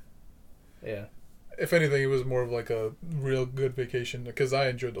 Sadly. Yeah. If anything, it was more of like a real good vacation because I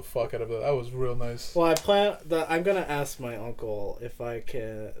enjoyed the fuck out of that. That was real nice. Well, I'm gonna ask my uncle if I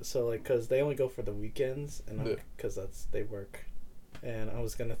can. So like, cause they only go for the weekends, and because they work, and I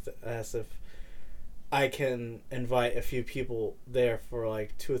was gonna ask if I can invite a few people there for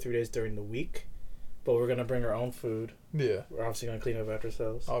like 2 or 3 days during the week, but we're gonna bring our own food. Yeah. We're obviously gonna clean up after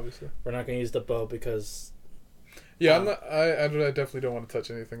ourselves. Obviously. We're not gonna use the boat because. Yeah, I definitely don't want to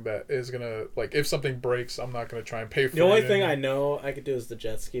touch anything that is gonna like if something breaks, I'm not gonna try and pay for it. The only thing I know I could do is the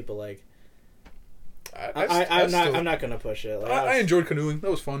jet ski, but like. I'm not gonna push it. Like, I enjoyed canoeing.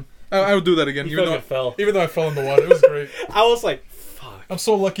 That was fun. I would do that again. Even though I fell in the water, it was great. I was like, fuck. I'm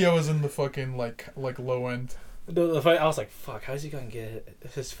so lucky I was in the fucking like low end. I was like, fuck. How's he gonna get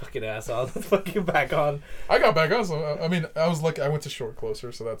his fucking ass on? Fucking back on. I got back on. So I mean, I was lucky. I went to shore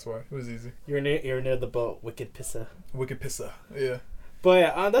closer, so that's why it was easy. You're near the boat. Wicked pissa. Yeah. But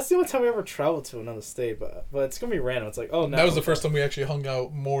yeah, that's the only time we ever traveled to another state. But it's gonna be random. It's like, oh no. That was the first time we actually hung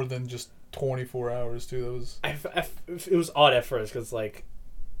out more than just 24 hours too. That was. It was odd at first because like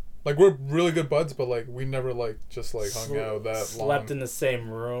we're really good buds, but like we never like just like hung out that long. Slept in the same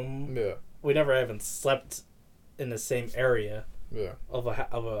room. Yeah. We never even slept in the same area. Yeah. Of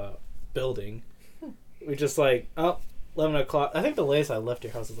a building. We just like 11 o'clock. I think the latest I left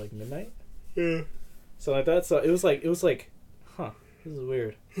your house was like midnight. Yeah. So like that. So it was like, huh, this is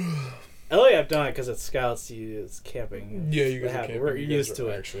weird. LA, I've done it because it's scouts. It's camping. Yeah, you guys are camping. We're used to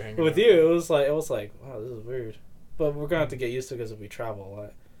it. But with out. you, it was like, wow, this is weird. But we're gonna have to get used to it because we travel a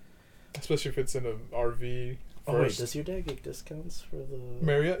lot. Especially if it's in an RV. Oh wait, does your dad get discounts for the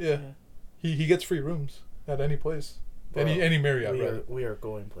Marriott? Yeah. He gets free rooms at any place. Well, any Marriott. We are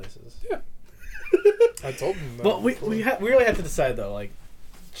going places. Yeah. I told him that. But we really have to decide though. Like,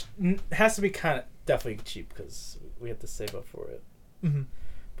 it has to be kind of definitely cheap because we have to save up for it. Mm-hmm.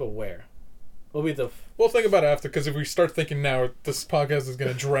 But where? What will be We'll think about it after because if we start thinking now, this podcast is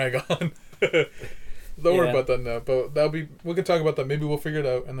gonna drag on. Don't worry about that now. But we can talk about that. Maybe we'll figure it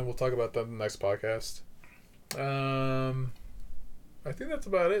out, and then we'll talk about that in the next podcast. I think that's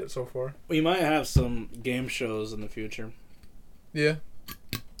about it so far. We might have some game shows in the future. Yeah.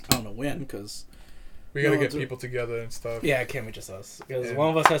 I don't know when, because... We gotta get people together and stuff. Yeah, it can't be just us. Because one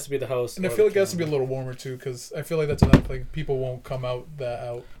of us has to be the host. And I feel like it has to be a little warmer, too, because I feel like that's another thing. People won't come out.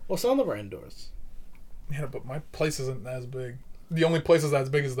 Well, some of them are indoors. Yeah, but my place isn't as big. The only place that's as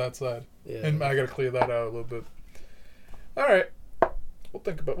big is that side. Yeah. And I gotta clear that out a little bit. Alright. We'll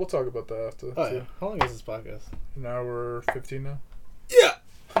talk about that after. Oh, yeah. How long is this podcast? An hour 15 now. Yeah!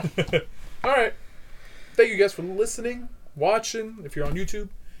 Alright. Thank you guys for listening, watching, if you're on YouTube.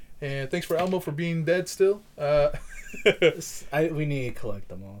 And thanks for Elmo for being dead still. We need to collect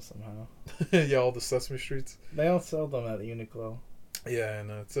them all somehow. Yeah, all the Sesame Streets. They don't sell them at Uniqlo. Yeah, I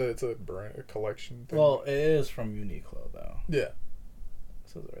know. It's a brand, a collection thing. Well, it is from Uniqlo, though. Yeah.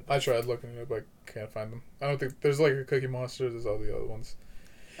 So right I tried looking at it, but I can't find them. I don't think... There's like a Cookie Monster. There's all the other ones.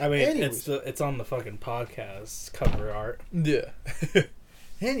 I mean, it's on the fucking podcast cover art. Yeah.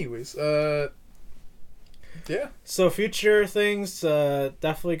 Anyways, yeah. So future things,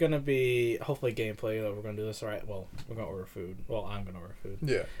 definitely gonna be hopefully gameplay. We're gonna do this right. Well, we're gonna order food. Well, I'm gonna order food.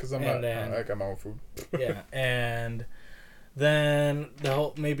 Yeah, because I got my own food. Yeah, and then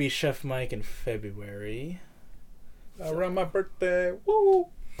maybe Chef Mike in February. Around my birthday. Woo!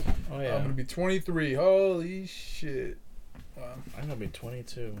 Oh yeah. I'm gonna be 23. Holy shit! Wow. I'm gonna be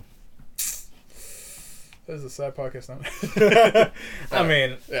 22. This is a sad podcast now. I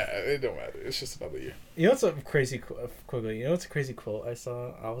mean, yeah, it don't matter. It's just another year. You know what's a crazy quickly? You know what's a crazy quote I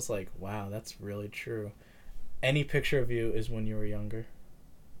saw? I was like, wow, that's really true. Any picture of you is when you were younger.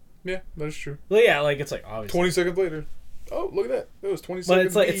 Yeah, that is true. Well, yeah, like it's like obviously 20 seconds later. Oh, look at that! It was 20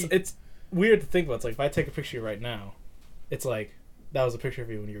 seconds. But it's like it's weird to think about. It's like if I take a picture of you right now, it's like that was a picture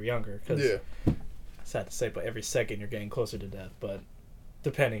of you when you were younger. Cause sad to say, but every second you're getting closer to death. But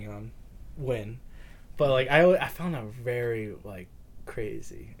depending on when. But like I found that very like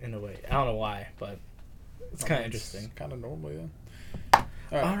crazy in a way. I don't know why, but it's kind of interesting. Kind of normal, yeah.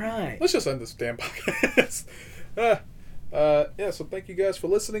 All right. Let's just end this damn podcast. Yeah. So thank you guys for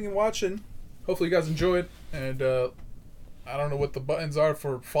listening and watching. Hopefully you guys enjoyed. And I don't know what the buttons are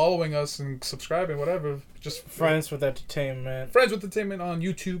for following us and subscribing, whatever. Just Friends with Entertainment. Friends with Entertainment on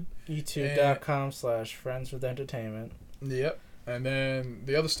YouTube. YouTube.com/Friends with Entertainment. Yep. And then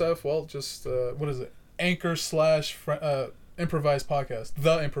the other stuff, well, just what is it? Anchor/Improvised Podcast.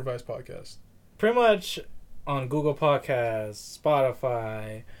 The Improvised Podcast. Pretty much on Google Podcasts,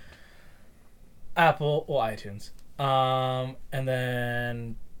 Spotify, Apple, iTunes. And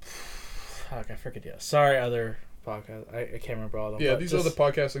then I forget. Yeah, sorry, other podcasts. I can't remember all of them. Yeah, these are the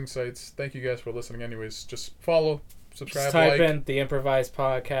podcasting sites. Thank you guys for listening. Anyways, just follow, subscribe, just type in the Improvised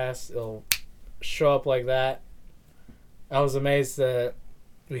Podcast. It'll show up like that. I was amazed that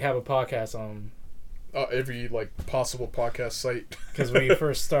we have a podcast on every possible podcast site. Because when you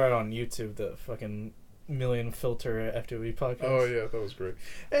first started on YouTube, the fucking million filter FTV podcast. Oh yeah, that was great.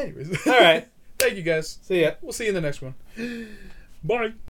 Anyways, all right. Thank you guys. See ya. We'll see you in the next one. Bye.